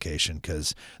that application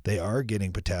because they are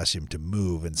getting potassium to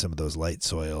move in some of those light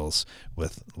soils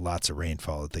with lots of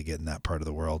rainfall that they get in that part of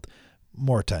the world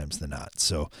more times than not.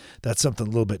 So that's something a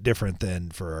little bit different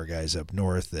than for our guys up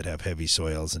north that have heavy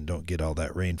soils and don't get all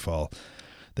that rainfall.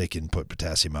 They can put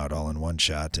potassium out all in one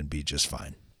shot and be just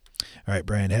fine. All right,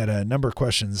 Brian, had a number of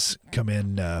questions come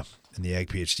in the Ag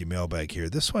PhD mailbag here.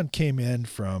 This one came in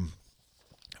from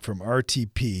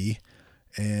RTP,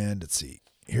 and let's see.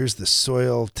 Here's the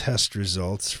soil test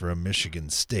results from Michigan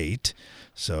State.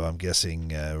 So I'm guessing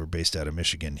we're based out of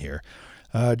Michigan here.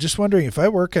 Just wondering if I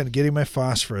work on getting my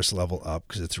phosphorus level up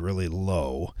because it's really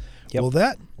low. Yep.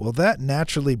 Will that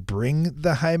naturally bring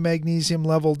the high magnesium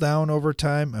level down over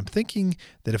time? I'm thinking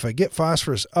that if I get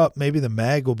phosphorus up, maybe the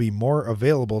mag will be more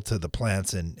available to the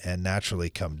plants and naturally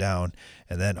come down.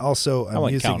 And then also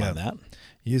I'm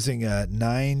using a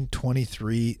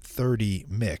 9-23-30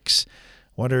 mix.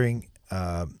 Wondering,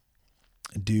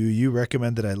 do you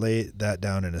recommend that I lay that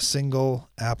down in a single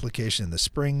application in the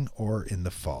spring or in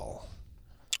the fall?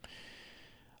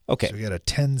 Okay. So we got a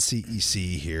 10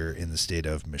 CEC here in the state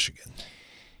of Michigan.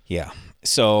 Yeah.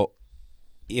 So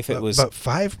if it was... But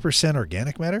 5%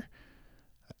 organic matter?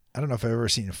 I don't know if I've ever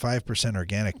seen 5%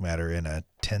 organic matter in a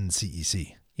 10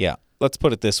 CEC. Yeah. Let's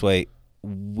put it this way.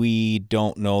 We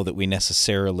don't know that we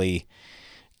necessarily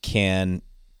can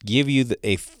give you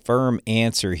a firm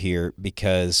answer here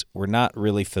because we're not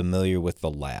really familiar with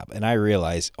the lab. And I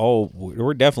realize,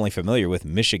 we're definitely familiar with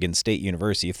Michigan State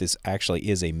University, if this actually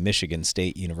is a Michigan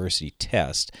State University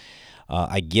test.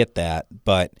 I get that,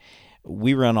 but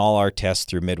we run all our tests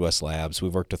through Midwest Labs.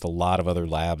 We've worked with a lot of other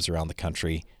labs around the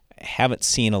country. Haven't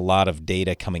seen a lot of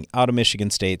data coming out of Michigan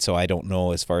State, so I don't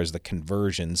know as far as the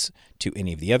conversions to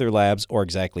any of the other labs or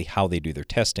exactly how they do their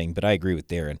testing, but I agree with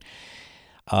Darren.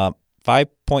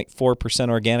 5.4%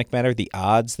 organic matter, the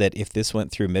odds that if this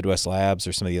went through Midwest Labs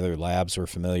or some of the other labs we're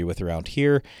familiar with around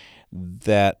here,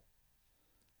 that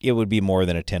it would be more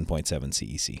than a 10.7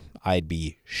 CEC. I'd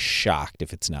be shocked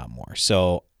if it's not more.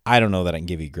 So I don't know that I can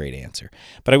give you a great answer.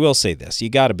 But I will say this. You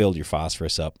got to build your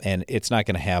phosphorus up, and it's not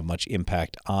going to have much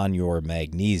impact on your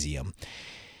magnesium.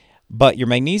 But your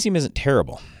magnesium isn't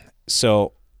terrible.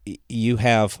 So you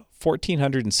have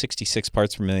 1,466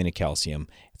 parts per million of calcium,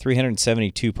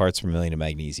 372 parts per million of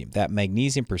magnesium. That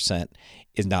magnesium percent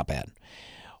is not bad.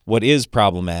 What is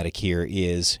problematic here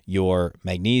is your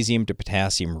magnesium to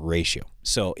potassium ratio.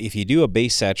 So if you do a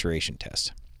base saturation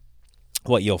test,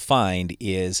 what you'll find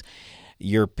is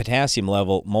your potassium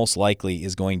level most likely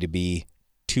is going to be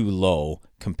too low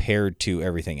compared to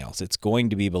everything else. It's going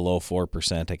to be below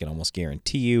 4%, I can almost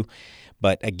guarantee you.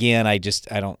 But again, I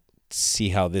don't see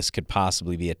how this could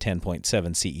possibly be a 10.7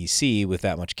 CEC with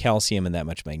that much calcium and that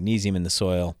much magnesium in the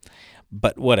soil.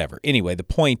 But whatever. Anyway, the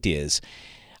point is,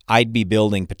 I'd be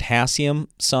building potassium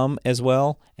some as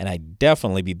well, and I'd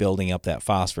definitely be building up that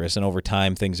phosphorus, and over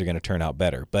time things are going to turn out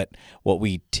better. But what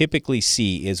we typically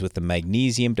see is with the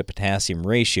magnesium to potassium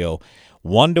ratio,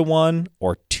 1-to-1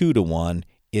 or 2-to-1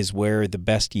 is where the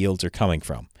best yields are coming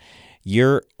from.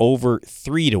 You're over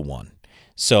 3-to-1.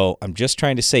 So I'm just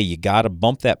trying to say you got to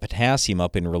bump that potassium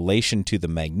up in relation to the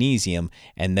magnesium,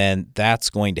 and then that's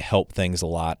going to help things a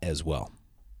lot as well.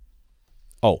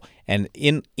 Oh, and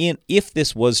if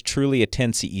this was truly a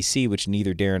 10 CEC, which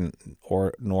neither Darren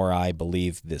nor I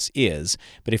believe this is,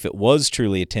 but if it was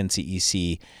truly a 10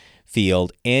 CEC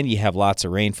field and you have lots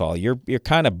of rainfall, you're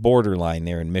kind of borderline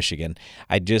there in Michigan.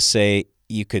 I'd just say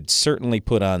you could certainly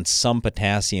put on some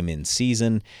potassium in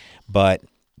season, but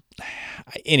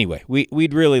anyway,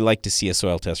 we'd really like to see a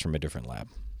soil test from a different lab.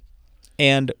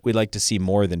 And we'd like to see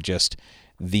more than just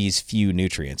these few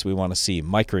nutrients. We want to see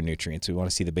micronutrients. We want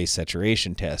to see the base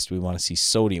saturation test. We want to see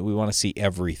sodium. We want to see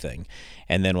everything.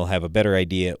 And then we'll have a better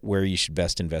idea where you should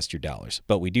best invest your dollars.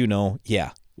 But we do know,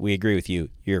 yeah, we agree with you.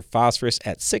 Your phosphorus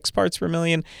at 6 parts per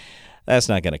million, that's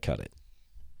not going to cut it.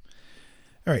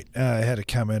 All right. I had a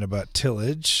comment about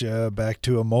tillage. Back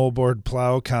to a moldboard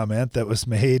plow comment that was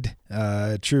made.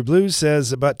 True Blues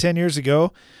says, about 10 years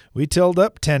ago, we tilled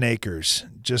up 10 acres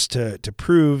just to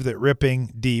prove that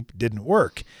ripping deep didn't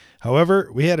work.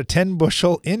 However, we had a 10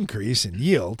 bushel increase in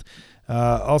yield.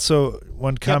 Also,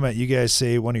 one comment you guys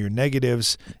say one of your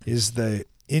negatives is the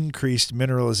increased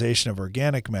mineralization of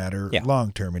organic matter,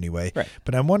 long-term anyway. Right.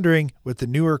 But I'm wondering, with the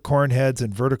newer corn heads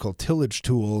and vertical tillage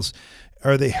tools,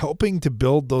 are they helping to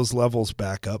build those levels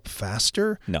back up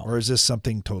faster? No. Or is this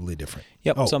something totally different?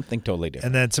 Yep, something totally different.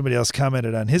 And then somebody else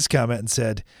commented on his comment and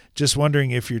said, just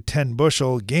wondering if your 10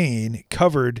 bushel gain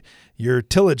covered your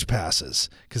tillage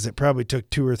passes, because it probably took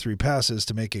 2 or 3 passes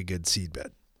to make a good seed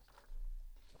bed.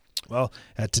 Well,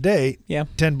 at today,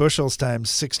 10 bushels times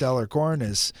 $6 corn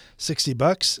is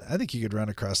 $60. I think you could run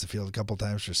across the field a couple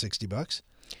times for $60.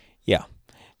 Yeah.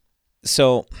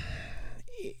 So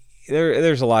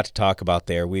there's a lot to talk about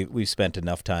there. We've spent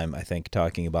enough time, I think,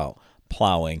 talking about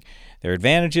plowing. There are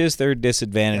advantages, there are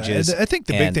disadvantages. Yeah, I think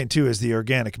the big thing, too, is the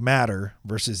organic matter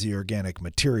versus the organic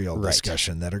material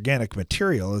discussion. That organic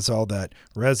material is all that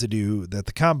residue that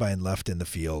the combine left in the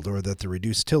field or that the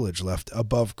reduced tillage left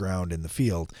above ground in the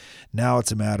field. Now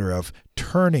it's a matter of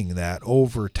turning that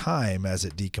over time as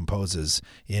it decomposes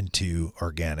into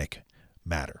organic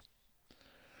matter.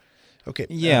 Okay.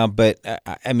 Yeah, but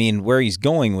I mean, where he's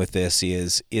going with this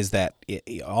is that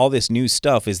all this new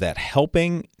stuff, is that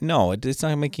helping? No, it's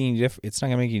not making any it's not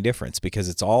going to make any difference because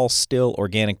it's all still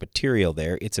organic material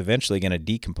there. It's eventually going to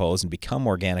decompose and become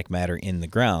organic matter in the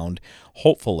ground,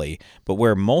 hopefully. But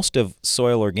where most of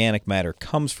soil organic matter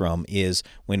comes from is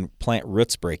when plant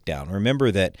roots break down. Remember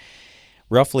that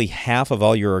roughly half of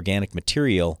all your organic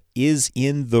material is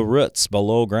in the roots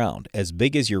below ground. As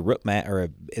big as your root or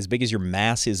as big as your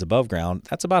mass is above ground,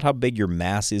 that's about how big your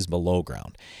mass is below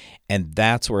ground. And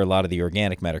that's where a lot of the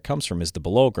organic matter comes from, is the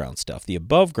below ground stuff. The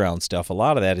above ground stuff, a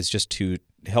lot of that is just to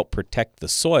help protect the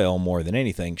soil more than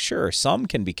anything. Sure, some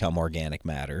can become organic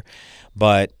matter,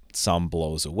 but some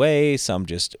blows away, some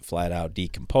just flat out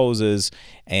decomposes,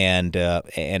 and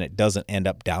it doesn't end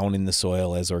up down in the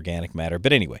soil as organic matter.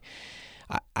 But anyway,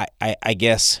 I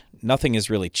guess nothing has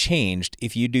really changed.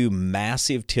 If you do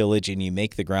massive tillage and you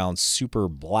make the ground super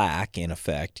black, in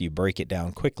effect, you break it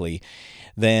down quickly,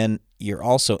 then you're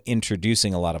also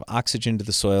introducing a lot of oxygen to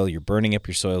the soil. You're burning up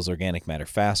your soil's organic matter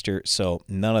faster, so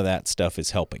none of that stuff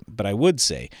is helping. But I would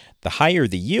say the higher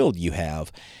the yield you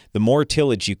have, the more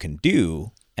tillage you can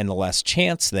do, and the less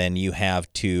chance then you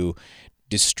have to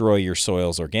destroy your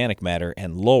soil's organic matter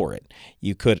and lower it.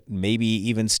 You could maybe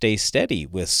even stay steady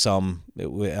with some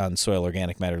on soil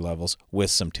organic matter levels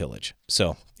with some tillage.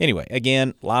 So anyway,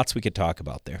 again, lots we could talk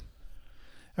about there.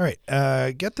 All All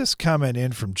right. Get this comment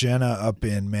in from Jenna up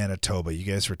in Manitoba. You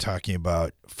guys were talking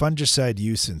about fungicide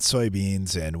use in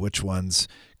soybeans and which ones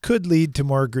could lead to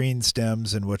more green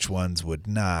stems and which ones would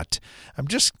not.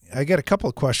 I got a couple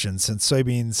of questions since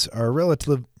soybeans are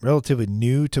relatively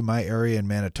new to my area in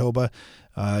Manitoba.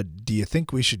 Do you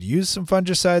think we should use some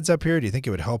fungicides up here? Do you think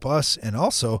it would help us? And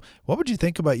also, what would you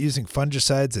think about using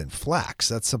fungicides in flax?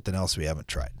 That's something else we haven't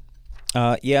tried.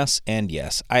 Yes and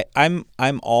yes. I'm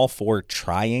all for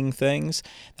trying things.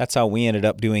 That's how we ended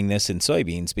up doing this in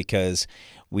soybeans, because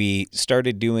we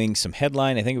started doing some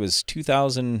headline, I think it was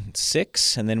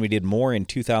 2006, and then we did more in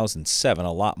 2007,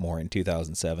 a lot more in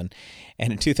 2007.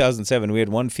 And in 2007, we had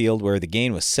one field where the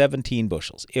gain was 17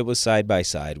 bushels. It was side by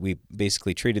side. We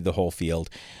basically treated the whole field,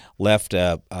 left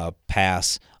a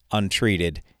pass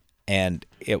untreated, and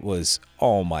it was,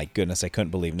 oh my goodness, I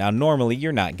couldn't believe. Now, normally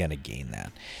you're not going to gain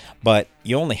that, but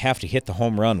you only have to hit the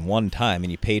home run one time,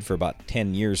 and you paid for about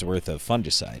 10 years worth of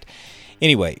fungicide.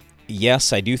 Anyway,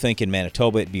 yes, I do think in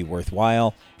Manitoba it'd be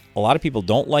worthwhile. A lot of people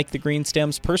don't like the green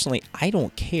stems. Personally, I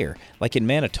don't care. Like in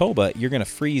Manitoba, you're going to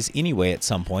freeze anyway at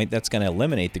some point. That's going to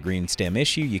eliminate the green stem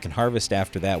issue. You can harvest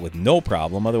after that with no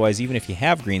problem. Otherwise, even if you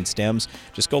have green stems,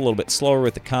 just go a little bit slower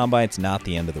with the combine. It's not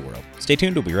the end of the world. Stay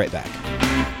tuned. We'll be right back.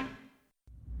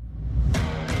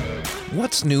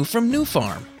 What's new from New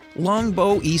Farm?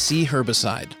 Longbow EC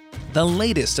herbicide, the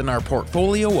latest in our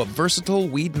portfolio of versatile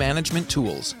weed management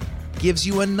tools, gives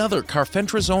you another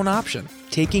carfentrazone option,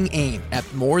 taking aim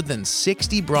at more than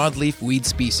 60 broadleaf weed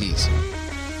species.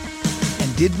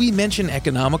 And did we mention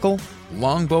economical?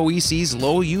 Longbow EC's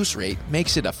low use rate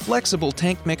makes it a flexible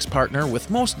tank mix partner with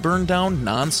most burn-down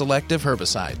non-selective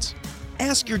herbicides.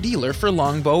 Ask your dealer for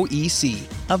Longbow EC,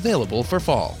 available for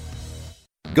fall.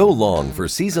 Go long for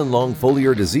season-long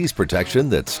foliar disease protection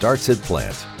that starts at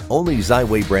plant. Only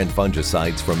Xyway brand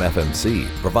fungicides from FMC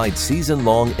provide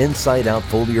season-long inside-out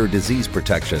foliar disease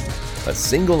protection. A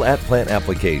single at-plant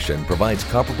application provides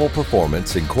comparable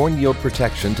performance and corn yield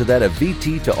protection to that of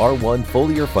VT to R1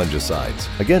 foliar fungicides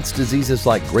against diseases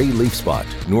like gray leaf spot,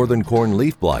 northern corn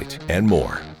leaf blight, and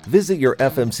more. Visit your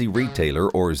FMC retailer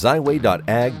or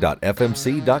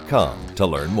xyway.ag.fmc.com to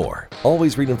learn more.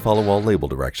 Always read and follow all label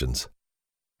directions.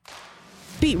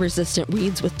 Beat resistant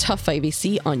weeds with Tough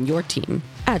IVC on your team.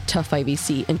 Add Tough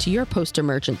IVC into your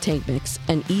post-emergent tank mix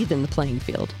and even the playing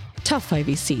field. Tough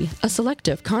IVC, a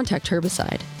selective contact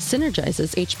herbicide,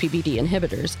 synergizes HPBD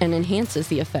inhibitors and enhances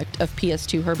the effect of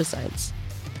PS2 herbicides.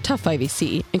 Tough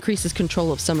IVC increases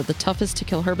control of some of the toughest to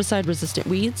kill herbicide-resistant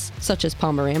weeds, such as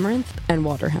Palmer amaranth and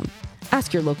water hemp.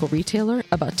 Ask your local retailer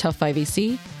about Tough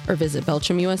IVC or visit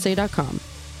BelchamUSA.com.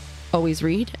 Always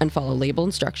read and follow label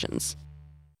instructions.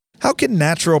 How can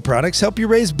natural products help you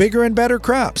raise bigger and better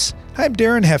crops? I'm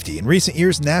Darren Hefty. In recent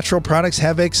years, natural products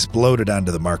have exploded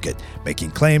onto the market,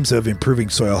 making claims of improving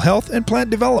soil health and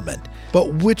plant development.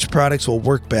 But which products will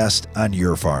work best on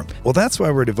your farm? Well, that's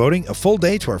why we're devoting a full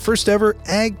day to our first ever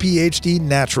Ag PhD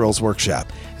Naturals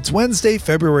Workshop. It's Wednesday,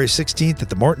 February 16th at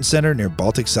the Morton Center near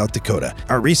Baltic, South Dakota.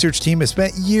 Our research team has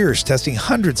spent years testing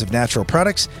hundreds of natural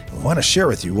products, and we want to share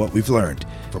with you what we've learned.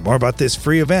 For more about this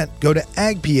free event, go to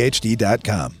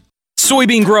agphd.com.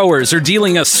 Soybean growers are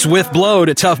dealing a swift blow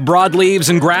to tough broadleaves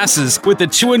and grasses with the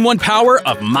 2-in-1 power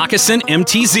of Moccasin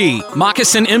MTZ.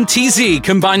 Moccasin MTZ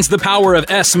combines the power of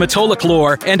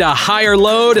S-metolachlor and a higher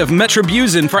load of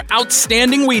metribuzin for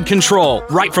outstanding weed control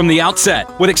right from the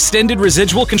outset, with extended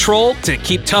residual control to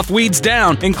keep tough weeds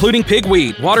down, including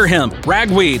pigweed, water hemp,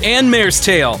 ragweed, and mare's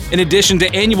tail, in addition to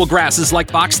annual grasses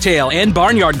like boxtail and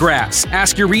barnyard grass.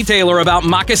 Ask your retailer about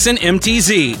Moccasin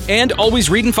MTZ, and always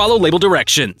read and follow label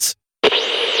directions.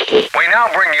 We now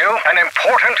bring you an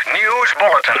important news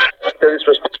bulletin.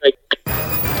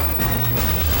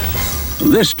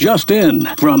 This just in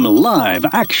from Live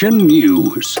Action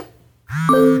News.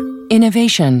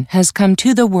 Innovation has come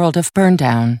to the world of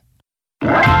burndown.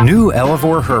 New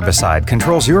Elevore herbicide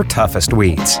controls your toughest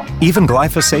weeds, even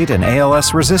glyphosate and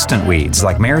ALS-resistant weeds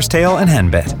like mare's tail and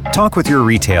henbit. Talk with your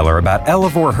retailer about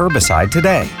Elevore herbicide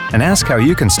today and ask how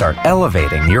you can start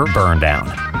elevating your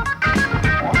burndown.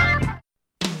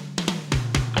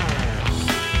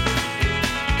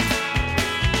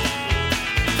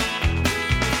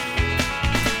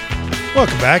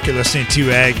 Welcome back. You're listening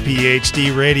to Ag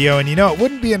PhD Radio. And you know, it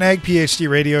wouldn't be an Ag PhD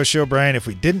Radio show, Brian, if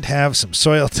we didn't have some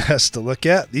soil tests to look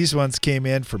at. These ones came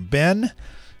in from Ben,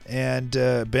 and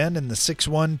Ben in the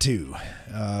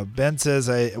 612. Ben says,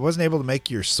 I wasn't able to make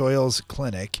your soils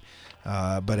clinic,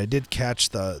 but I did catch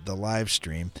the live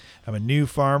stream. I'm a new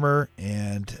farmer,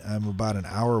 and I'm about an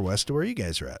hour west of where you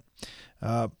guys are at.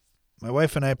 My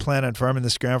wife and I plan on farming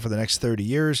this ground for the next 30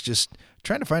 years, just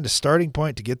trying to find a starting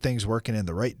point to get things working in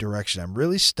the right direction. I'm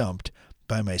really stumped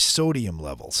by my sodium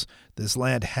levels. This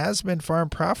land has been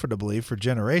farmed profitably for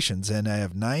generations, and I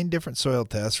have 9 different soil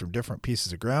tests from different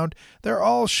pieces of ground. They're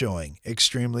all showing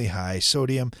extremely high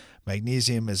sodium.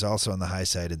 Magnesium is also on the high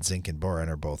side, and zinc and boron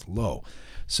are both low.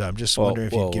 So I'm just wondering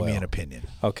if you'd give me an opinion.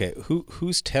 Okay,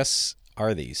 whose tests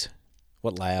are these?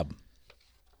 What lab?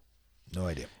 No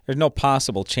idea. There's no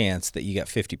possible chance that you got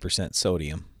 50%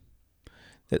 sodium.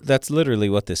 That's literally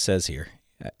what this says here.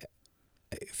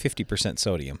 50%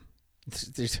 sodium.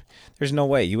 There's no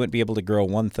way you wouldn't be able to grow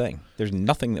one thing. There's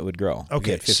nothing that would grow.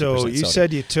 Okay, so you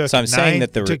said you took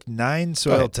took 9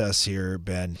 soil tests here,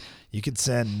 Ben. You could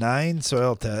send 9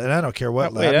 soil tests, and I don't care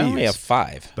what lab you use. I only have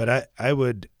 5. But I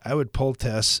would pull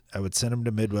tests. I would send them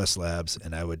to Midwest Labs,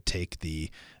 and I would take the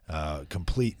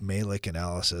complete Mehlich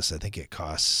analysis. I think it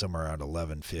costs somewhere around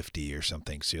 $11.50 or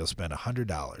something. So you'll spend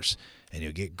 $100, and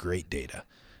you'll get great data.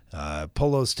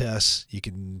 Pull those tests. You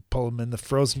can pull them in the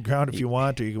frozen ground if you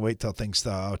want, or you can wait till things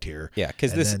thaw out here. Yeah,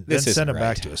 because this then send them right.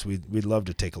 back to us. We'd love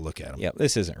to take a look at them. Yeah,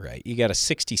 this isn't right. You got a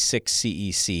 66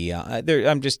 CEC.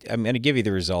 I'm going to give you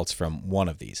the results from one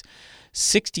of these.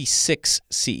 66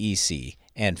 CEC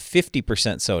and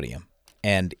 50% sodium.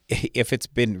 And if it's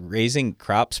been raising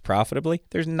crops profitably,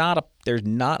 there's not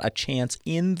a chance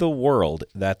in the world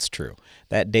that's true.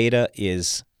 That data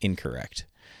is incorrect.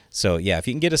 So, yeah, if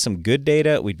you can get us some good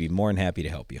data, we'd be more than happy to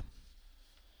help you.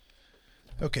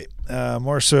 Okay,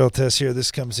 more soil tests here. This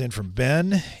comes in from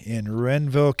Ben in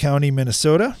Renville County,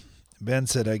 Minnesota. Ben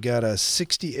said, I got a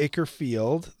 60-acre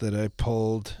field that I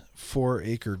pulled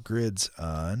 4-acre grids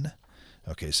on.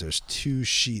 Okay, so there's 2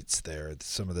 sheets there.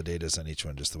 Some of the data's on each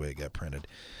one, just the way it got printed.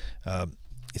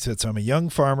 He said, so I'm a young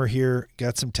farmer here,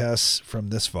 got some tests from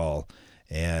this fall,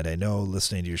 and I know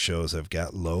listening to your shows, I've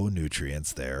got low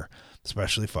nutrients there,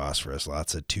 especially phosphorus,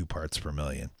 lots of 2 parts per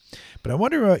million. But I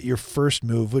wonder what your first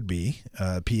move would be.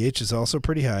 pH is also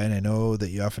pretty high, and I know that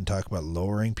you often talk about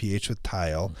lowering pH with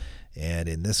tile, and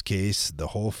in this case, the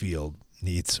whole field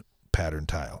needs pattern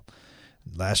tile.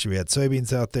 Last year we had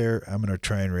soybeans out there. I'm going to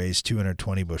try and raise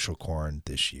 220 bushel corn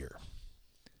this year.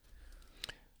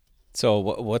 So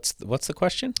what's the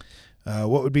question?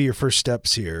 What would be your first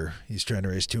steps here? He's trying to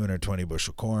raise 220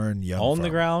 bushel corn. Own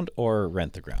the ground or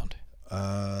rent the ground?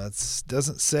 It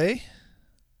doesn't say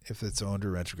if it's owned or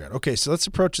rented ground. Okay, so let's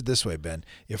approach it this way, Ben.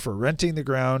 If we're renting the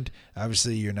ground,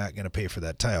 obviously you're not going to pay for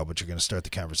that tile, but you're going to start the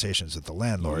conversations with the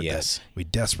landlord. Yes. That we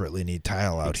desperately need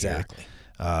tile out exactly.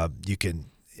 here. You can.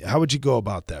 How would you go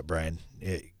about that, Brian?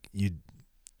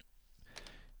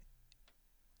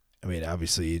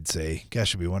 Obviously you'd say,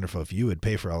 gosh, it'd be wonderful if you would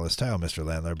pay for all this tile, Mr.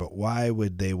 Landlord, but why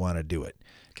would they want to do it?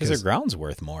 Because their ground's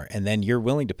worth more, and then you're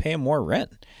willing to pay them more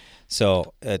rent.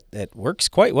 So it works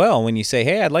quite well when you say,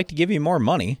 hey, I'd like to give you more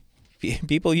money.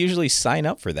 People usually sign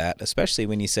up for that, especially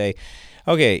when you say,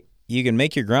 okay, you can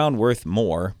make your ground worth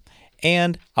more,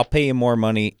 and I'll pay you more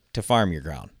money to farm your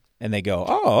ground. And they go,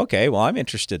 oh, okay, well, I'm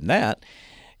interested in that.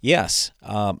 Yes,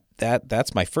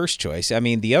 that's my first choice. I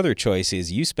mean, the other choice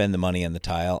is you spend the money on the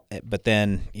tile, but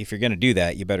then if you're going to do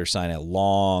that, you better sign a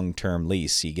long-term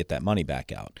lease so you get that money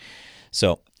back out.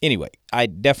 So anyway,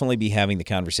 I'd definitely be having the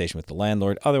conversation with the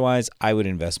landlord. Otherwise, I would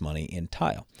invest money in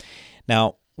tile.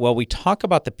 Now, while we talk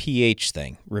about the pH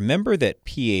thing, remember that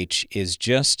pH is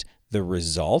just the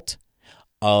result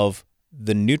of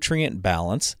the nutrient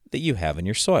balance that you have in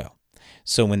your soil.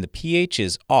 So when the pH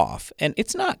is off, and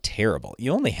it's not terrible,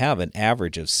 you only have an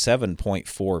average of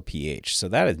 7.4 pH, so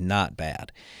that is not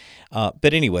bad.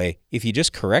 But anyway, if you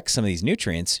just correct some of these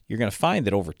nutrients, you're going to find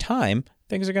that over time,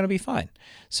 things are going to be fine.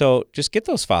 So just get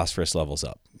those phosphorus levels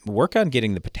up. Work on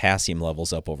getting the potassium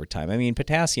levels up over time. I mean,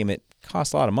 potassium, it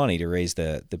costs a lot of money to raise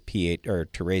the pH, or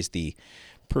to raise the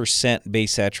percent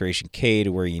base saturation K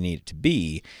to where you need it to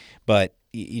be, but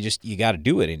you got to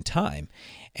do it in time.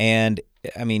 And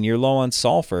I mean, you're low on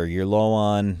sulfur, you're low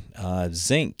on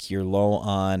zinc, you're low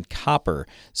on copper.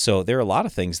 So there are a lot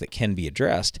of things that can be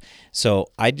addressed. So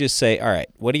I'd just say, all right,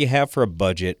 what do you have for a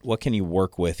budget? What can you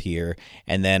work with here?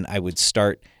 And then I would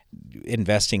start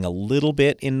investing a little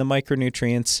bit in the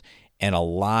micronutrients and a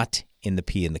lot in the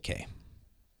P and the K.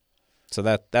 So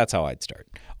that's how I'd start.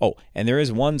 Oh, and there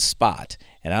is one spot,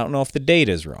 and I don't know if the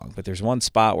data is wrong, but there's one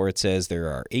spot where it says there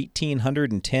are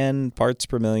 1,810 parts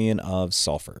per million of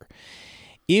sulfur.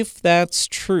 If that's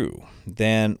true,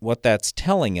 then what that's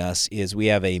telling us is we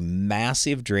have a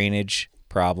massive drainage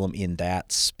problem in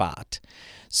that spot.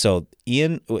 So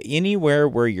anywhere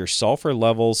where your sulfur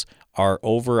levels are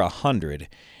over 100,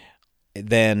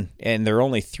 then, and there are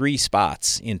only 3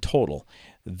 spots in total,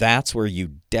 that's where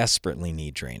you desperately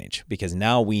need drainage, because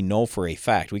now we know for a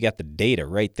fact, we got the data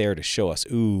right there to show us,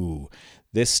 ooh,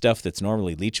 this stuff that's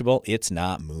normally leachable, it's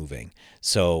not moving.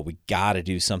 So we got to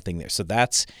do something there. So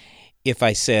that's, if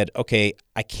I said, okay,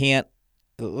 I can't,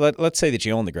 let's say that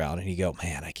you own the ground and you go,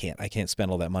 man, I can't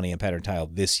spend all that money on pattern tile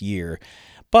this year,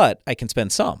 but I can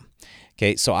spend some.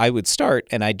 Okay, so I would start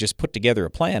and I'd just put together a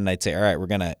plan and I'd say, all right, we're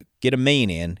going to get a main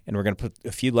in and we're going to put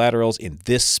a few laterals in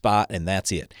this spot and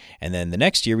that's it. And then the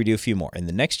next year we do a few more, and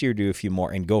the next year do a few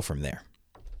more, and go from there.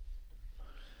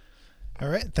 All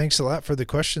right. Thanks a lot for the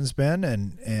questions, Ben.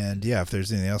 And yeah, if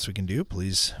there's anything else we can do,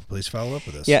 please follow up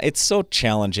with us. Yeah, it's so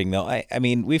challenging, though. I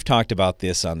mean, we've talked about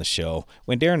this on the show.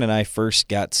 When Darren and I first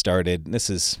got started, this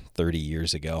is 30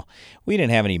 years ago, we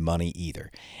didn't have any money either.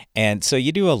 And so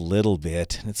you do a little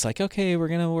bit, and it's like, okay, we're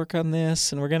going to work on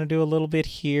this, and we're going to do a little bit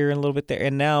here and a little bit there.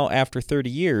 And now, after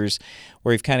 30 years,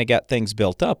 where we've kind of got things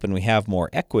built up and we have more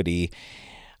equity,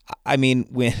 I mean,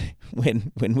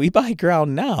 when we buy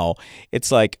ground now,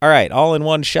 it's like, all right, all in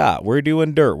one shot. We're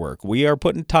doing dirt work. We are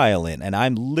putting tile in, and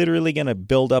I'm literally going to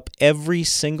build up every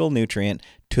single nutrient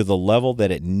to the level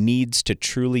that it needs to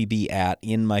truly be at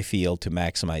in my field to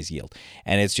maximize yield.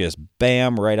 And it's just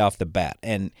bam, right off the bat.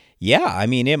 And yeah, I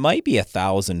mean, it might be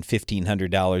 $1,000,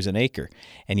 $1,500 an acre.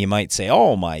 And you might say,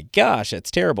 oh my gosh,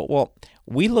 that's terrible. Well,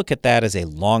 we look at that as a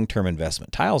long-term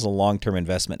investment. Tile is a long-term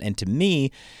investment. And to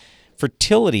me,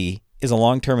 fertility is a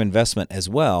long-term investment as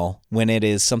well, when it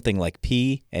is something like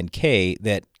P and K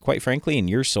that, quite frankly, in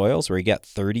your soils where you got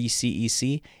 30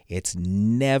 CEC, it's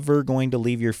never going to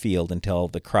leave your field until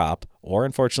the crop, or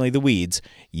unfortunately the weeds,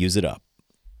 use it up.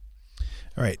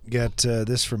 All right, got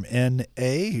this from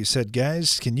N.A. who said,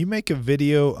 guys, can you make a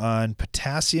video on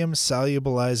potassium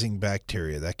solubilizing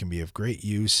bacteria? That can be of great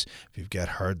use if you've got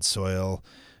hard soil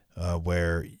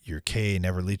where your K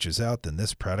never leaches out, then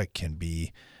this product can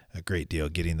be a great deal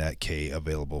getting that K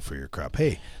available for your crop.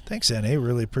 Hey, thanks, N.A.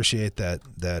 Really appreciate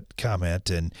that comment.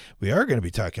 And we are going to be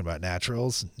talking about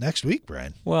naturals next week,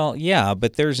 Brian. Well, yeah,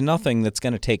 but there's nothing that's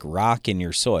going to take rock in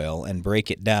your soil and break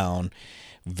it down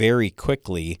very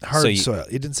quickly. Hard soil.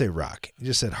 You didn't say rock. You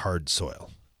just said hard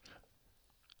soil.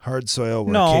 Hard soil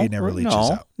where K never leaches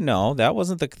out. No, that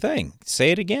wasn't the thing. Say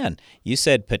it again. You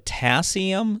said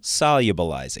potassium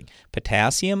solubilizing.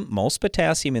 Potassium, most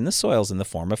potassium in the soil is in the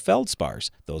form of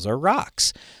feldspars. Those are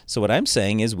rocks. So what I'm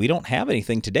saying is we don't have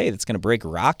anything today that's going to break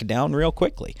rock down real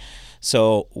quickly.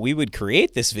 So we would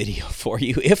create this video for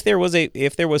you if there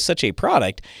was such a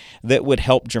product that would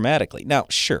help dramatically. Now,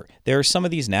 sure, there are some of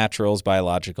these naturals,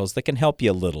 biologicals that can help you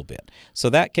a little bit.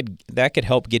 So that could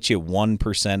help get you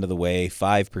 1% of the way,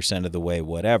 5% of the way,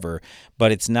 whatever,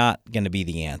 but it's not going to be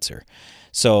the answer.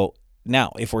 So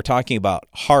now, if we're talking about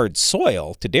hard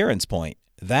soil, to Darren's point,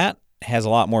 that has a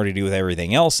lot more to do with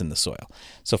everything else in the soil.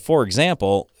 So, for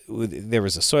example, there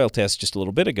was a soil test just a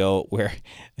little bit ago where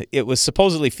it was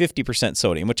supposedly 50%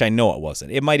 sodium, which I know it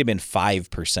wasn't. It might have been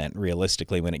 5%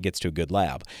 realistically when it gets to a good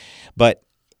lab. But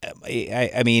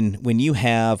I mean, when you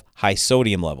have high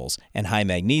sodium levels and high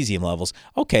magnesium levels,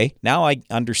 okay, now I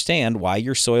understand why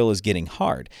your soil is getting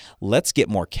hard. Let's get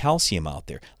more calcium out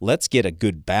there. Let's get a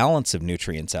good balance of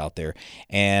nutrients out there.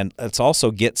 And let's also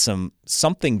get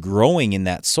something growing in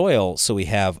that soil so we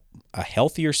have a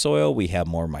healthier soil, we have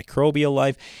more microbial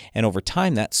life, and over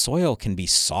time that soil can be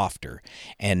softer.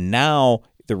 And now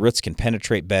the roots can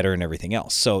penetrate better and everything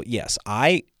else. So yes,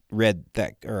 I heard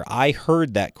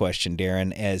that question,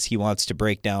 Darren, as he wants to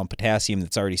break down potassium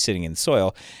that's already sitting in the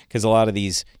soil, because a lot of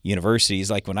these universities,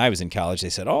 like when I was in college, they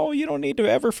said, oh, you don't need to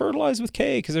ever fertilize with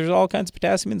K because there's all kinds of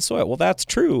potassium in the soil. Well, that's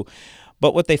true.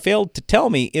 But what they failed to tell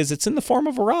me is it's in the form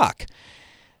of a rock.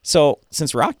 So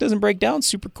since rock doesn't break down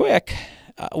super quick,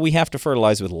 we have to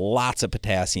fertilize with lots of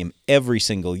potassium every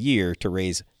single year to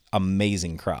raise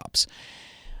amazing crops.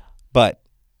 But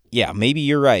yeah, maybe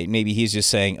you're right. Maybe he's just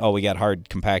saying, oh, we got hard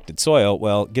compacted soil.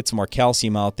 Well, get some more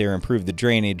calcium out there, improve the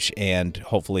drainage, and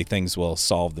hopefully things will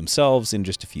solve themselves in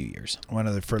just a few years. One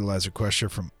other fertilizer question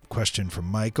from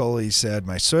Michael. He said,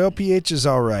 my soil pH is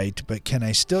all right, but can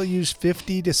I still use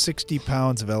 50 to 60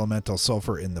 pounds of elemental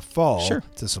sulfur in the fall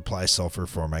to supply sulfur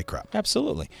for my crop?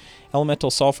 Absolutely.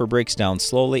 Elemental sulfur breaks down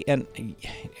slowly, and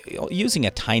using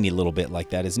a tiny little bit like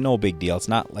that is no big deal. It's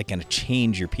not like going to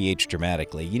change your pH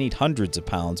dramatically. You need hundreds of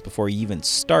pounds before you even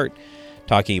start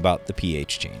talking about the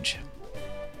pH change.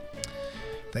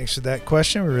 Thanks for that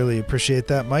question. We really appreciate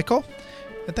that, Michael.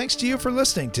 And thanks to you for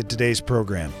listening to today's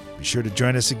program. Be sure to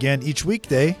join us again each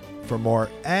weekday for more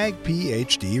Ag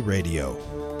PhD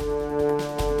Radio.